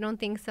 If you don't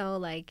think so,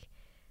 like,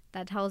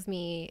 that tells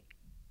me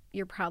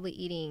you're probably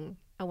eating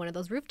at one of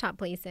those rooftop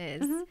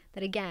places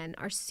that, again,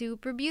 are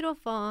super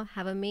beautiful,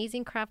 have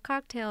amazing craft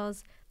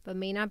cocktails, but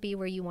may not be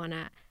where you want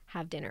to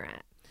have dinner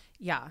at.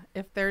 Yeah.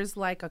 If there's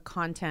like a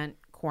content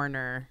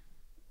corner,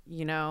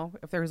 you know,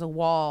 if there's a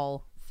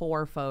wall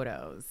for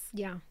photos.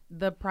 Yeah.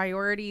 The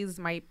priorities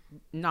might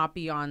not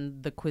be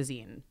on the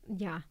cuisine.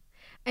 Yeah.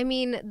 I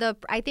mean,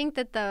 I think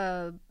that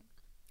the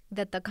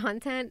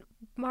content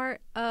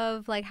part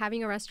of like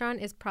having a restaurant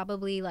is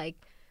probably like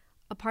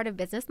a part of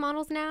business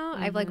models now.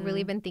 I've like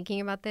really been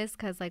thinking about this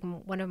because like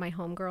one of my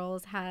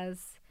homegirls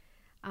has,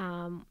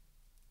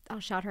 I'll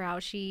shout her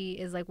out. She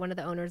is like one of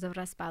the owners of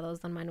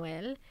Raspados Don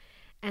Manuel,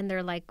 and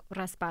they're like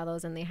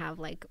raspados, and they have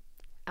like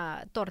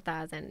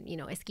tortas and, you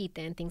know, esquite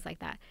and things like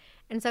that.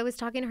 And so I was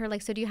talking to her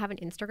like, so do you have an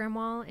Instagram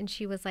wall? And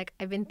she was like,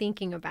 I've been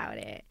thinking about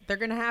it. They're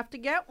going to have to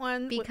get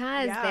one.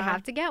 Because they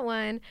have to get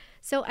one.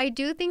 So I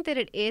do think that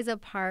it is a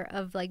part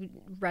of like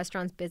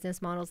restaurants'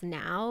 business models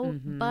now,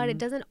 but it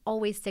doesn't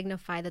always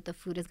signify that the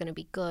food is going to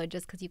be good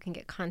just because you can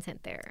get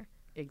content there.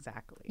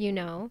 Exactly. You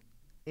know?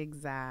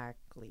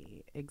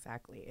 Exactly.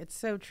 It's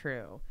so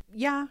true.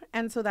 Yeah.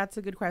 And so that's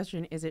a good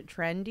question. Is it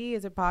trendy?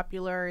 Is it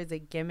popular? Is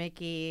it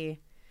gimmicky?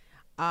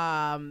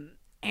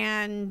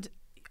 And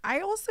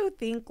I also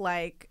think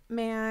like,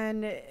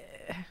 man,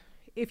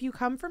 if you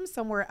come from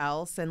somewhere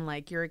else and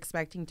like you're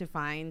expecting to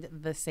find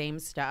the same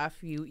stuff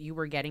you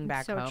were getting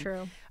back home,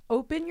 true.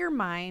 Open your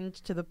mind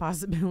to the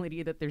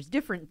possibility that there's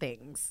different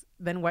things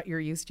than what you're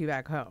used to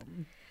back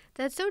home.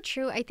 That's so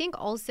true. I think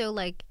also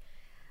like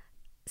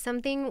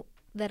something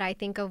that I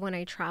think of when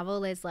I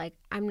travel is like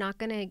I'm not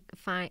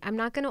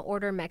gonna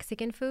order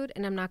Mexican food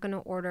and I'm not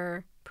gonna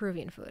order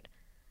Peruvian food.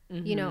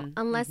 You know,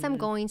 unless I'm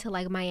going to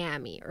like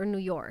Miami or New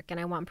York and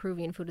I want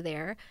Peruvian food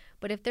there.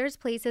 But if there's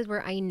places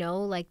where I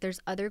know like there's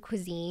other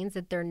cuisines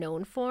that they're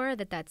known for,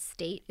 that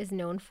state is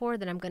known for,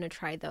 then I'm going to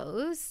try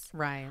those.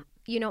 Right.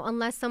 You know,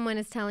 unless someone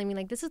is telling me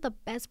like, this is the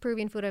best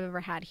Peruvian food I've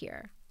ever had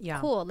here. Yeah.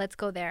 Cool, let's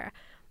go there.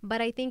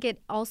 But I think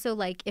it also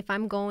like if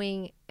I'm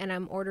going and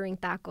I'm ordering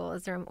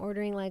tacos or I'm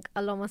ordering like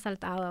a lomo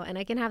saltado and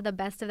I can have the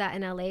best of that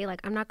in LA,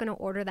 like I'm not going to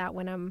order that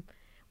when I'm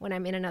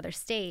in another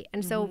state.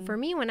 And so for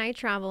me, when I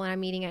travel and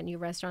I'm eating at new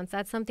restaurants,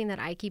 that's something that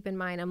I keep in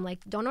mind. I'm like,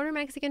 don't order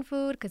Mexican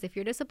food because if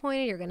you're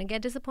disappointed, you're going to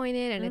get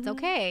disappointed and it's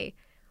okay.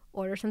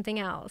 Order something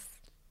else.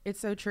 It's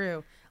so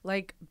true.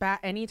 Like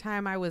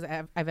anytime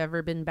I've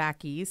ever been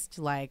back east,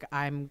 like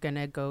I'm going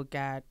to go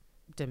get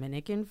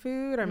Dominican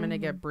food. I'm going to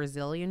get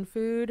Brazilian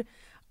food.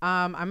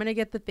 I'm going to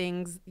get the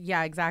things,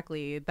 yeah,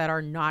 exactly, that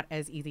are not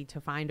as easy to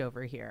find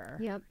over here.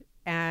 Yep.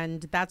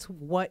 And that's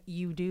what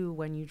you do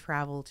when you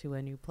travel to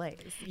a new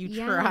place.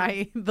 You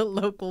try the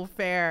local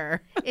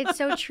fare. It's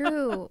so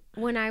true.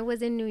 When I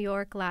was in New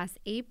York last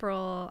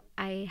April,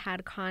 I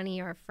had Connie,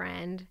 our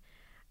friend.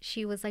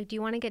 She was like, do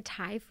you want to get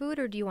Thai food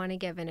or do you want to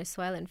get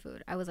Venezuelan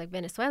food? I was like,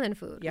 Venezuelan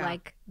food. Yeah.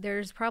 Like,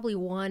 there's probably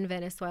one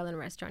Venezuelan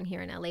restaurant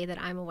here in LA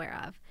that I'm aware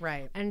of.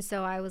 Right. And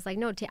so I was like,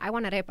 no, I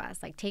want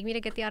arepas. Like, take me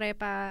to get the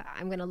arepa.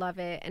 I'm going to love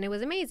it. And it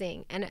was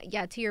amazing. And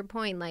yeah, to your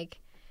point,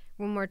 like,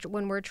 when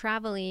we're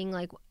traveling,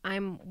 like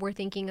we're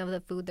thinking of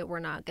the food that we're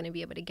not going to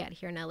be able to get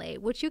here in LA,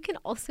 which you can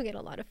also get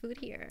a lot of food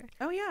here.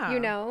 Oh yeah.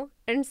 You know?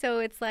 And so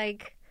it's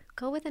like,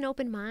 go with an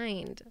open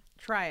mind.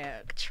 Try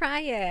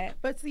it.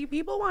 But see,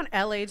 people want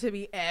LA to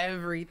be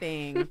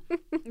everything.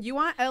 You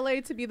want LA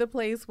to be the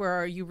place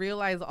where you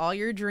realize all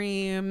your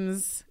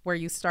dreams, where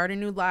you start a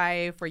new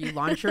life, where you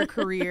launch your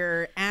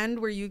career, and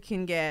where you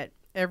can get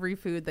every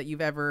food that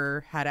you've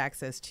ever had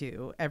access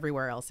to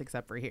everywhere else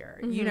except for here.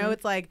 You know,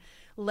 it's like,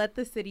 let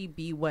the city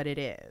be what it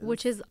is.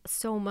 Which is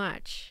so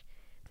much.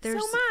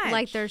 There's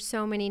like there's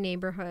so many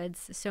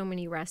neighborhoods, so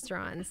many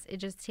restaurants. It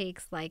just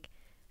takes like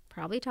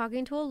probably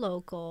talking to a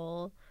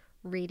local,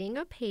 reading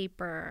a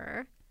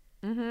paper,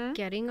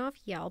 getting off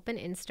Yelp and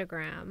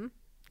Instagram,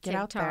 Get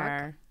out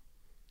there.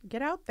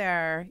 Get out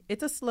there.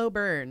 It's a slow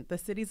burn. The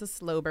city's a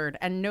slow burn,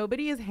 and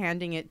nobody is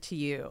handing it to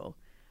you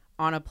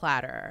on a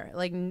platter.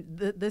 Like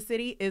the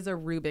city is a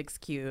Rubik's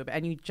Cube,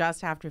 and you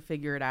just have to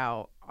figure it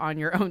out on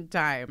your own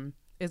time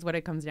is what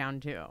it comes down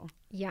to.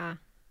 Yeah.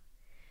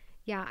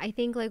 Yeah, I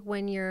think like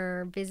when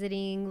you're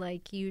visiting,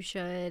 like you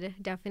should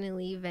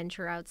definitely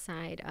venture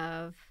outside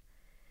of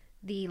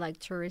the like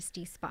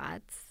touristy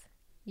spots,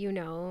 you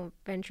know,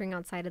 venturing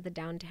outside of the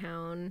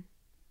downtown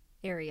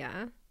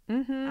area,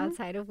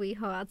 outside of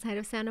WeHo, outside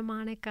of Santa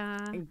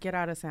Monica. Get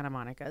out of Santa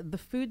Monica. The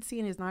food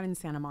scene is not in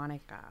Santa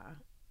Monica.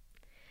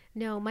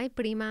 No, my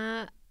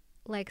prima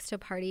likes to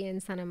party in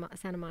Santa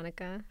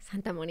Monica,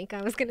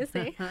 I was going to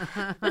say,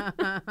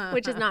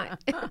 which is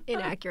not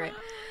inaccurate,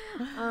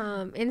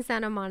 in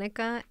Santa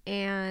Monica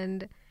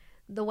and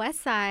the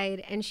West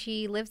Side, and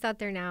she lives out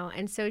there now.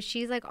 And so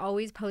she's like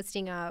always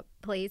posting up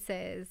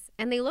places,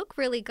 and they look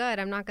really good,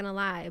 I'm not going to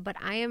lie, but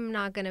I am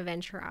not going to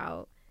venture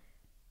out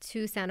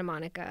to Santa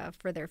Monica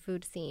for their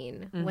food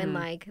scene when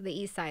like the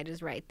East Side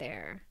is right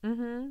there.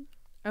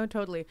 Oh,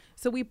 totally.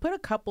 So we put a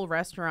couple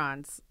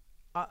restaurants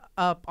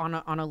up on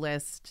a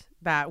list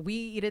that we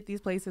eat at these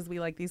places. We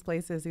like these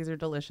places. These are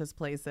delicious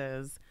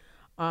places.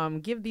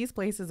 Give these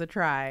places a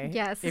try.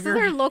 Yes, this is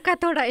our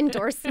locatora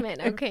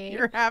endorsement. Okay, if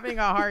you're having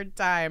a hard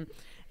time.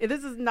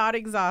 This is not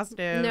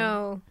exhaustive.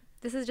 No,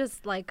 this is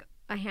just like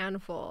a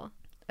handful.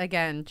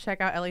 Again, check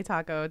out LA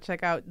Taco.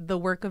 Check out the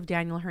work of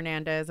Daniel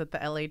Hernandez at the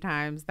LA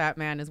Times. That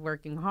man is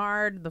working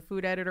hard. The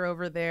food editor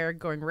over there,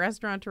 going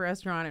restaurant to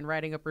restaurant and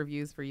writing up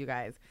reviews for you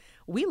guys.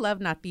 We love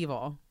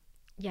Nativo.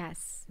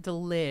 Yes.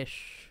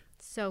 Delish.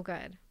 So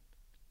good.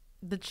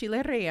 The chile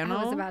relleno.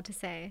 I was about to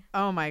say.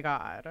 Oh my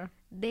God.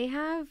 They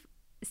have,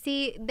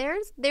 see,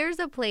 there's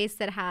a place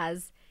that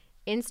has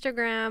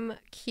Instagram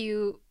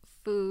cute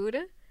food.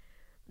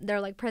 Their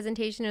like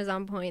presentation is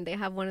on point. They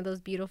have one of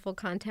those beautiful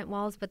content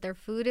walls, but their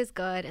food is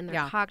good and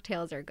their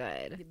cocktails are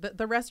good.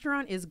 The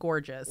restaurant is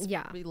gorgeous.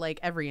 Yeah. Like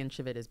every inch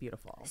of it is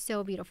beautiful.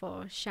 So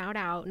beautiful. Shout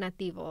out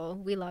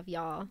Nativo. We love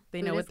y'all.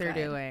 They know what they're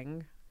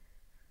doing.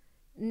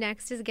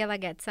 Next is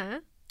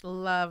Guelaguetza.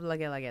 Love La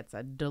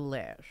Guelaguetza.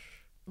 Delish.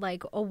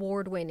 Like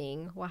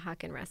award-winning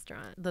Oaxacan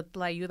restaurant. The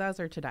tlayudas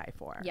are to die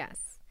for.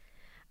 Yes.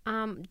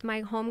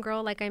 My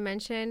homegirl, like I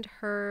mentioned,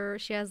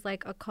 she has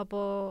like a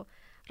couple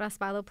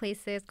raspado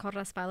places called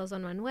Raspados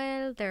Don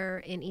Manuel. They're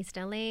in East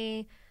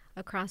LA,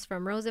 across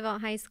from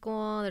Roosevelt High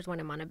School. There's one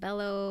in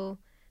Montebello.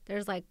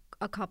 There's like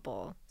a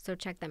couple, so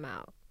check them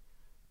out.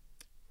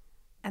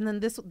 And then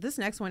this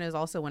next one is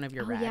also one of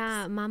your recs.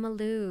 Yeah, Mama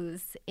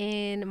Lou's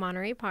in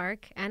Monterey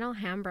Park and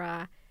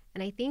Alhambra.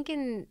 And I think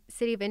in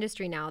City of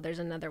Industry now there's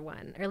another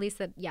one. Or at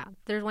least,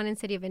 there's one in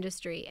City of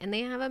Industry. And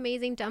they have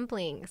amazing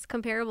dumplings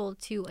comparable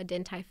to a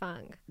Din Tai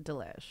Fung.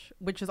 Delish.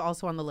 Which is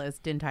also on the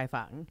list, Din Tai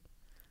Fung.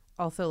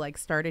 Also, like,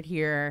 started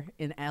here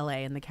in LA,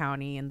 in the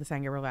county, in the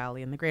San Gabriel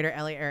Valley, in the greater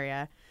LA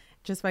area.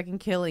 Just fucking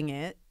killing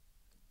it.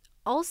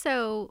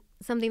 Also,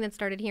 something that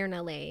started here in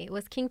LA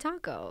was King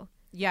Taco.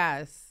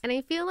 Yes. And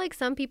I feel like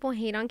some people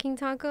hate on King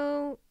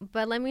Taco,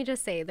 but let me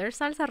just say, their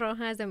salsa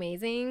roja is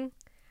amazing.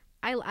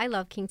 I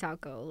love King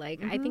Taco.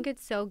 Like, I think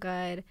it's so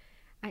good.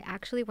 I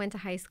actually went to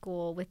high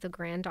school with the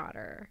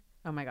granddaughter.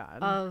 Oh, my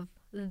God. Of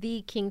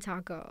the King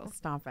Taco.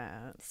 Stop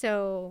it.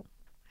 So...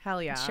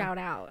 Hell yeah. Shout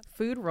out.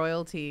 Food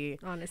royalty.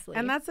 Honestly.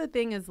 And that's the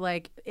thing is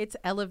like, it's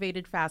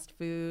elevated fast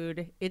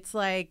food. It's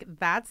like,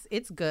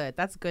 it's good.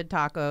 That's good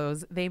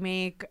tacos. They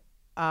make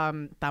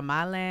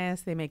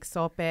tamales. They make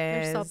sopes.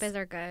 Their sopes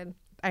are good.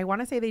 I want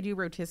to say they do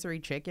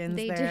rotisserie chickens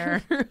they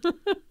there. Do.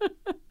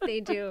 They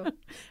do.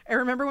 I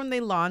remember when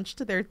they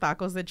launched their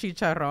tacos de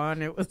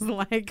chicharrón. It was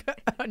like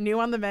new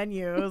on the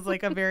menu. It was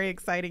like a very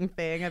exciting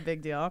thing, a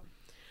big deal.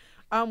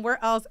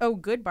 Where else? Oh,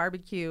 Good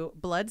Barbecue.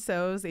 Blood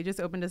So's. They just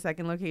opened a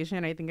second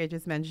location. I think I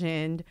just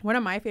mentioned. One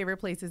of my favorite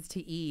places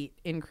to eat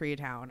in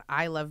Koreatown.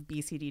 I love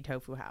BCD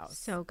Tofu House.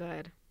 So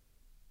good.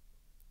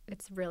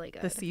 It's really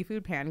good. The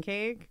seafood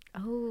pancake.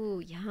 Oh,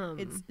 yum.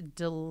 It's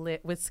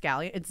with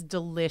scallion. It's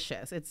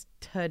delicious. It's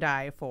to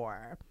die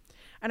for.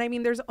 And I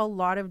mean, there's a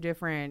lot of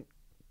different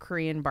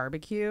Korean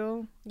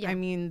barbecue. Yeah. I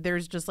mean,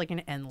 there's just like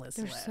an endless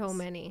list. There's so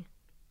many.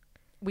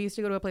 We used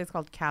to go to a place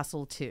called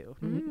Castle 2,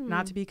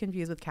 not to be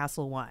confused with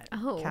Castle 1.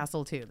 Oh.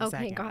 Castle 2, the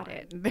second got one.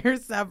 it.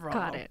 There's several.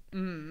 Got it.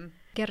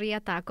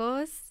 Guerrilla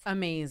Tacos.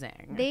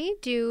 Amazing. They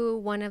do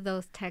one of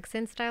those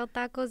Texan-style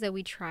tacos that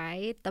we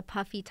tried, the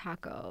puffy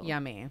taco.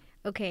 Yummy.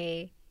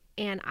 Okay,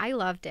 and I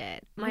loved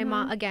it. My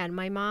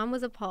mom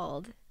was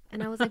appalled.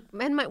 And I was like,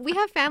 we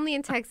have family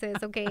in Texas,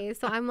 okay?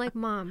 So I'm like,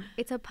 Mom,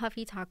 it's a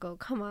puffy taco.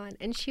 Come on.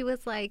 And she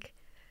was like,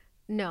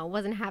 No,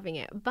 wasn't having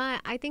it.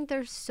 But I think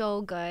they're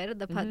so good.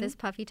 This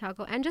puffy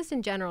taco. And just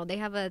in general, they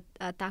have a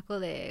taco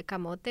de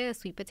camote, a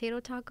sweet potato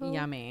taco.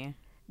 Yummy.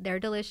 They're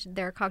delicious.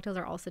 Their cocktails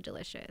are also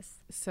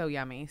delicious. So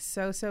yummy.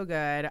 So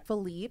good.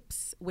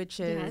 Philippe's, which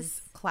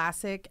is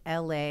classic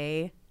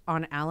LA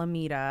on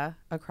Alameda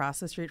across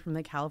the street from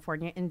the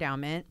California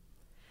Endowment.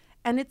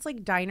 And it's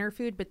like diner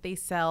food, but they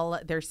sell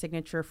their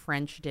signature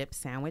French dip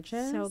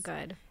sandwiches. So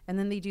good. And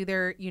then they do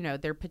their,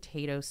 their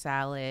potato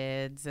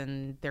salads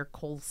and their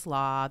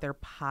coleslaw, their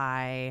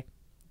pie.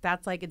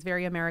 That's like, it's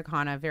very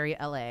Americana, very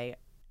LA.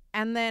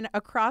 And then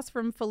across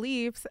from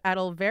Philippe's at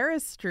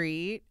Olvera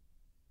Street,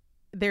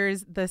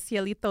 there's the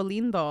Cielito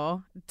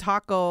Lindo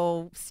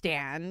taco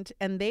stand.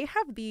 And they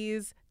have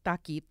these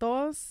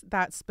taquitos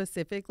that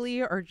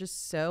specifically are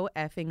just so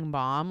effing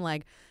bomb.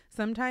 Like,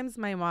 sometimes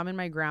my mom and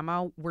my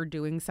grandma were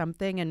doing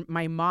something and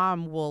my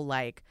mom will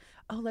like,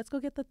 oh, let's go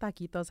get the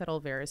taquitos at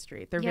Olvera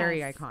Street. They're very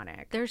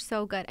iconic. They're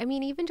so good. I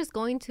mean, even just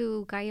going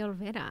to Calle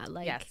Olvera,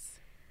 like,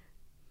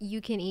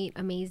 you can eat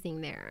amazing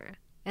there.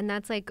 And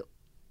that's like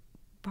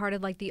part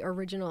of like the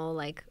original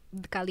like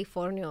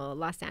California,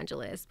 Los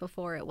Angeles,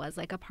 before it was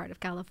like a part of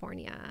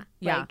California.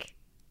 Yeah. Like,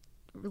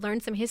 learn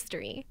some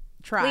history.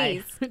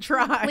 Try. Please.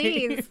 Try.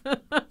 Please.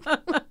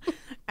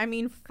 I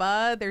mean,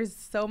 pho. There's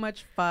so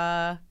much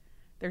pho.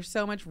 There's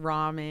so much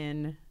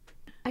ramen.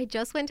 I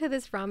just went to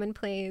this ramen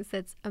place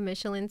that's a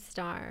Michelin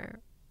star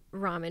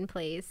ramen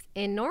place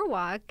in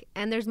Norwalk,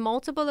 and there's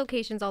multiple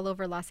locations all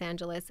over Los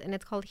Angeles, and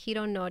it's called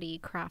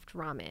Hironori Craft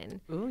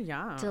Ramen. Ooh,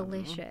 yeah.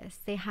 Delicious.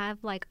 They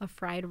have like a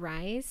fried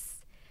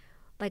rice,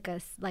 like a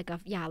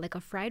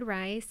fried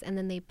rice, and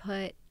then they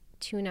put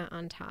tuna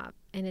on top,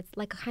 and it's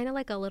like kind of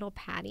like a little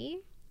patty.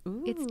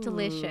 Ooh, it's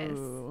delicious.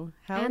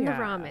 And the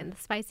ramen,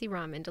 the spicy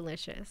ramen,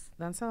 delicious.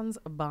 That sounds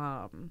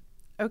bomb.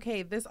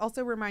 Okay, this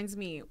also reminds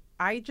me,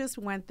 I just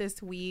went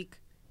this week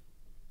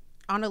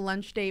on a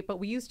lunch date, but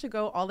we used to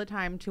go all the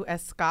time to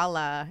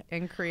Escala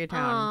in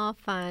Koreatown. Oh,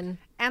 fun.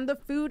 And the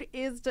food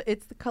it's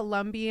the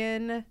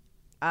Colombian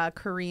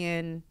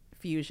Korean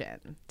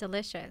fusion.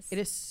 Delicious. It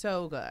is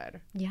so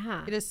good.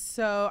 Yeah. It is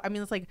so, I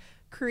mean, it's like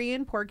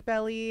Korean pork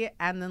belly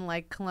and then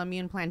like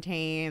Colombian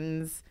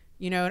plantains,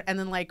 and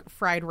then like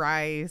fried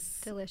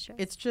rice. Delicious.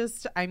 It's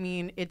just,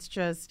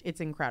 it's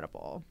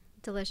incredible.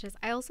 Delicious.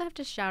 I also have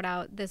to shout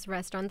out this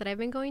restaurant that I've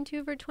been going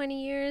to for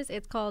 20 years.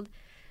 It's called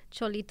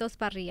Cholitos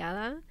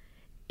Parrillada,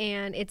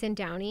 and it's in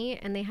Downey,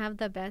 and they have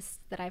the best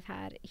that I've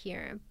had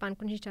here, pan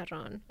con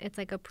chicharrón. It's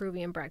like a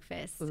Peruvian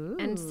breakfast. Ooh.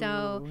 And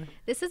so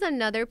this is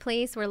another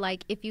place where,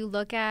 like, if you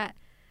look at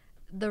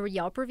the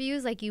Yelp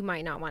reviews, like, you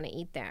might not want to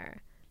eat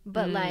there.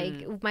 But,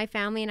 like, my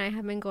family and I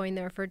have been going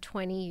there for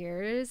 20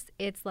 years.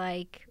 It's,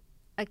 like,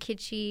 a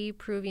kitschy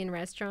Peruvian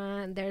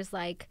restaurant. There's,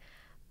 like,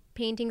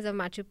 paintings of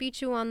Machu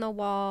Picchu on the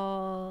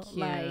wall. Cute.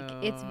 Like,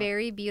 it's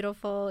very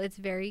beautiful. It's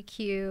very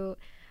cute.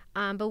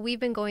 But we've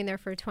been going there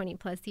for 20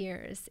 plus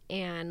years,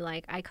 and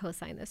like I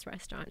co-sign this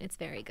restaurant. It's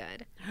very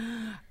good.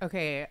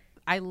 Okay,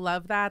 I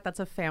love that. That's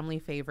a family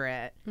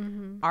favorite.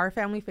 Mm-hmm. Our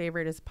family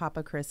favorite is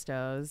Papa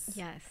Cristo's.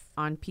 Yes.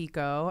 On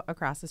Pico,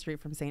 across the street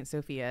from St.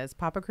 Sophia's.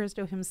 Papa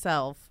Cristo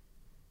himself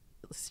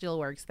still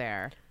works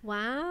there.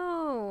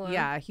 Wow.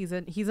 Yeah, he's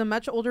a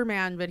much older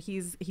man, but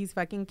he's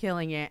fucking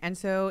killing it. And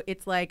so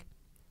it's like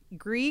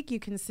Greek, you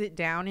can sit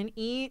down and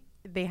eat.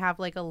 They have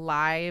like a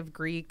live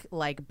Greek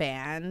like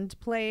band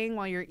playing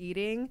while you're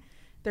eating.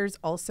 There's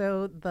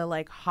also the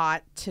like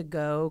hot to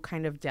go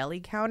kind of deli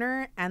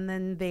counter, and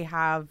then they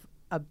have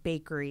a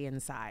bakery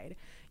inside.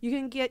 You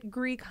can get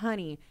Greek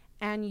honey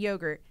and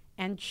yogurt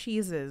and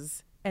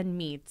cheeses and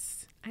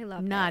meats. I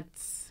love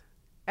nuts,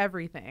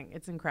 everything.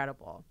 It's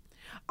incredible.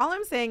 All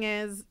I'm saying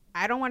is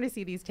I don't want to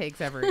see these takes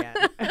ever again.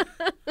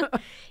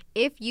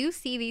 If you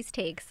see these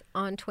takes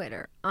on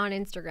Twitter, on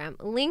Instagram,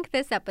 link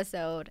this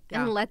episode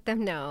and let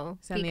them know.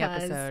 Send the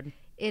episode.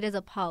 It is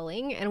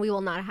appalling, and we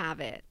will not have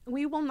it.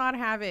 We will not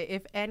have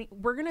it.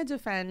 We're going to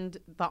defend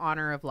the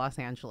honor of Los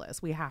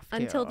Angeles. We have to.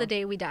 Until the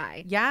day we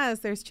die. Yes,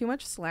 there's too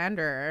much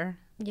slander.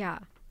 Yeah.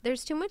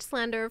 There's too much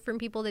slander from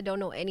people that don't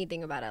know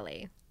anything about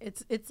LA.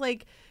 It's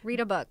like, read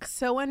a book.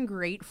 So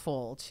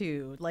ungrateful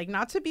too. Like,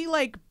 not to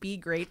be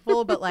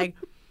grateful, but like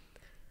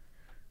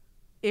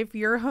if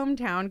your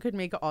hometown could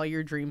make all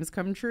your dreams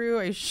come true,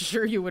 I'm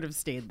sure you would have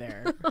stayed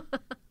there.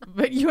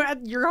 But your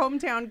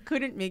hometown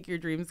couldn't make your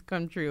dreams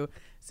come true.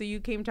 So you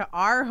came to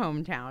our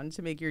hometown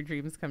to make your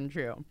dreams come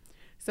true.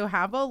 So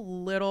have a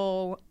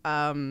little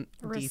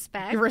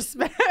respect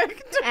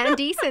and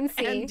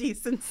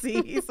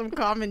decency. Some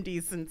common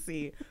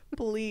decency,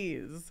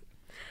 please.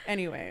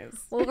 Anyways,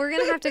 well, we're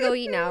gonna have to go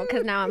eat now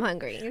because now I'm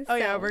hungry. Oh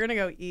yeah, we're gonna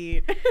go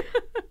eat.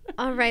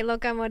 All right,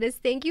 Locamores,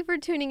 thank you for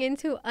tuning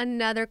into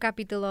another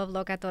Capítulo of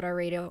Locatora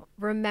Radio.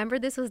 Remember,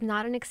 this was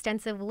not an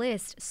extensive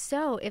list.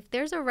 So if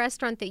there's a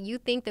restaurant that you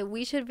think that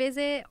we should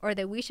visit or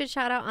that we should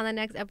shout out on the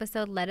next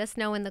episode, let us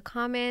know in the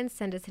comments.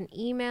 Send us an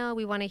email.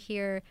 We want to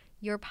hear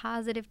your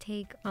positive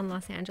take on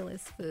Los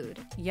Angeles food.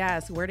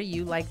 Yes, where do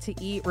you like to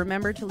eat?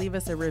 Remember to leave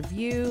us a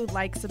review,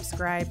 like,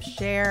 subscribe,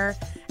 share,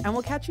 and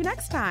we'll catch you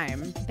next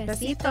time.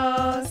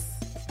 Besitos.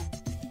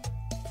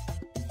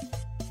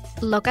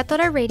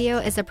 Locatora Radio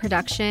is a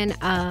production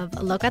of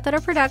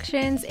Locatora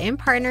Productions in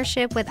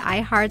partnership with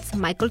iHeart's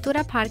My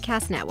Cultura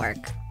podcast network.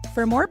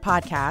 For more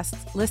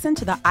podcasts, listen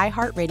to the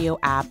iHeartRadio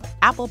app,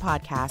 Apple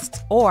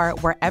Podcasts, or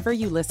wherever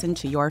you listen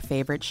to your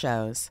favorite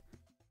shows.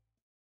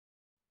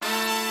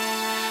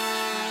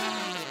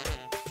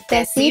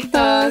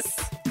 Besitos.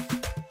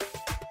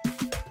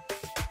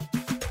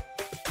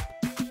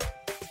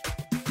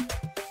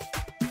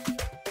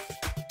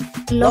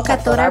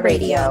 Locatora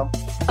Radio,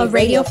 a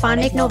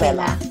radiophonic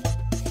novela.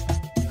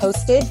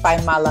 Hosted by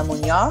Mala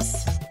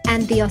Muñoz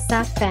And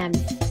Diosa Fem.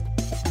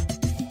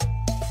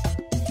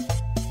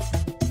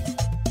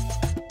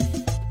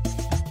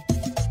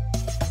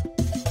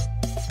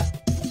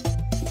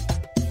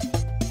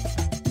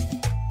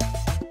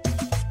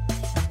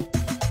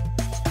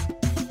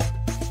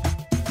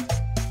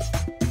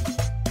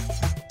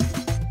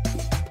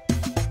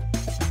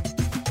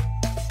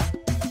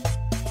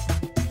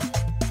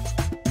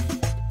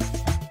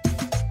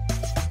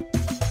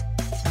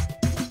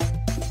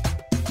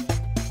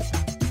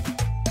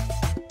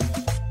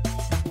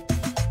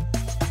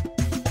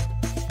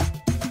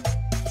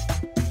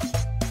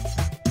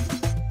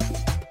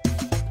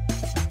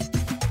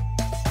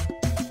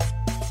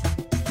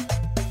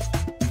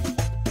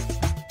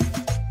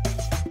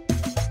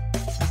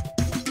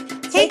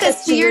 Take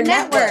us to your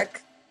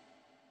network.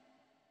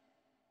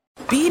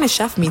 Being a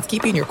chef means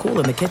keeping your cool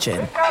in the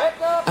kitchen.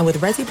 And with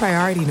Resi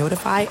Priority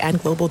Notify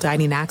and Global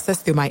Dining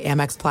Access through my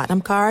Amex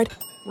Platinum card,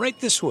 Right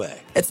this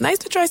way. it's nice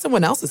to try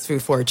someone else's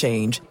food for a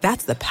change.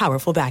 That's the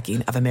powerful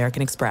backing of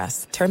American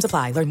Express. Terms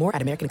apply. Learn more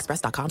at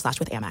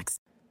americanexpress.com/withAmex.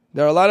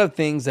 There are a lot of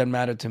things that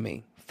matter to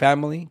me: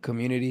 family,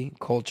 community,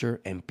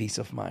 culture, and peace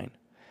of mind.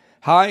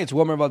 Hi, it's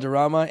Wilmer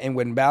Valderrama, and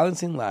when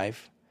balancing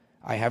life,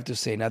 I have to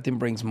say nothing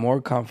brings more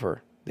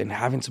comfort than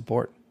having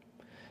support.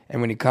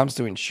 And when it comes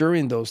to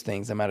ensuring those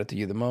things that matter to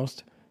you the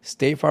most,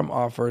 State Farm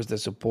offers the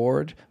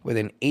support with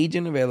an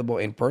agent available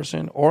in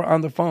person or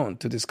on the phone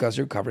to discuss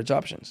your coverage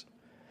options.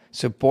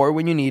 Support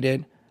when you need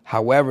it,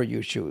 however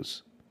you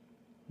choose.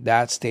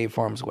 That's State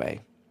Farm's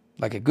way.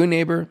 Like a good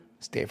neighbor,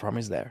 State Farm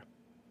is there.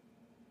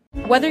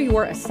 Whether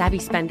you're a savvy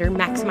spender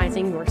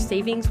maximizing your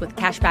savings with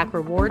cashback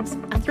rewards,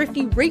 a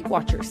thrifty rate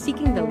watcher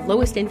seeking the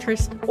lowest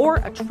interest, or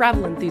a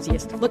travel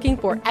enthusiast looking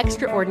for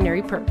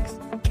extraordinary perks,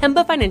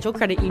 Kemba Financial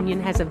Credit Union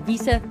has a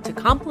visa to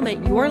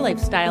complement your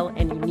lifestyle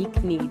and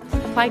unique needs.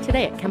 Apply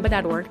today at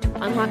Kemba.org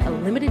to unlock a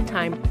limited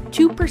time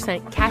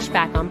 2% cash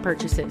back on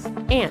purchases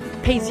and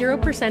pay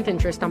 0%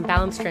 interest on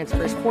balance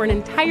transfers for an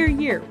entire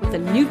year with a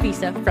new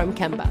visa from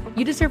Kemba.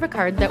 You deserve a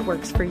card that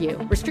works for you.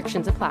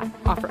 Restrictions apply.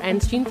 Offer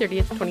ends June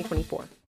 30th, 2024.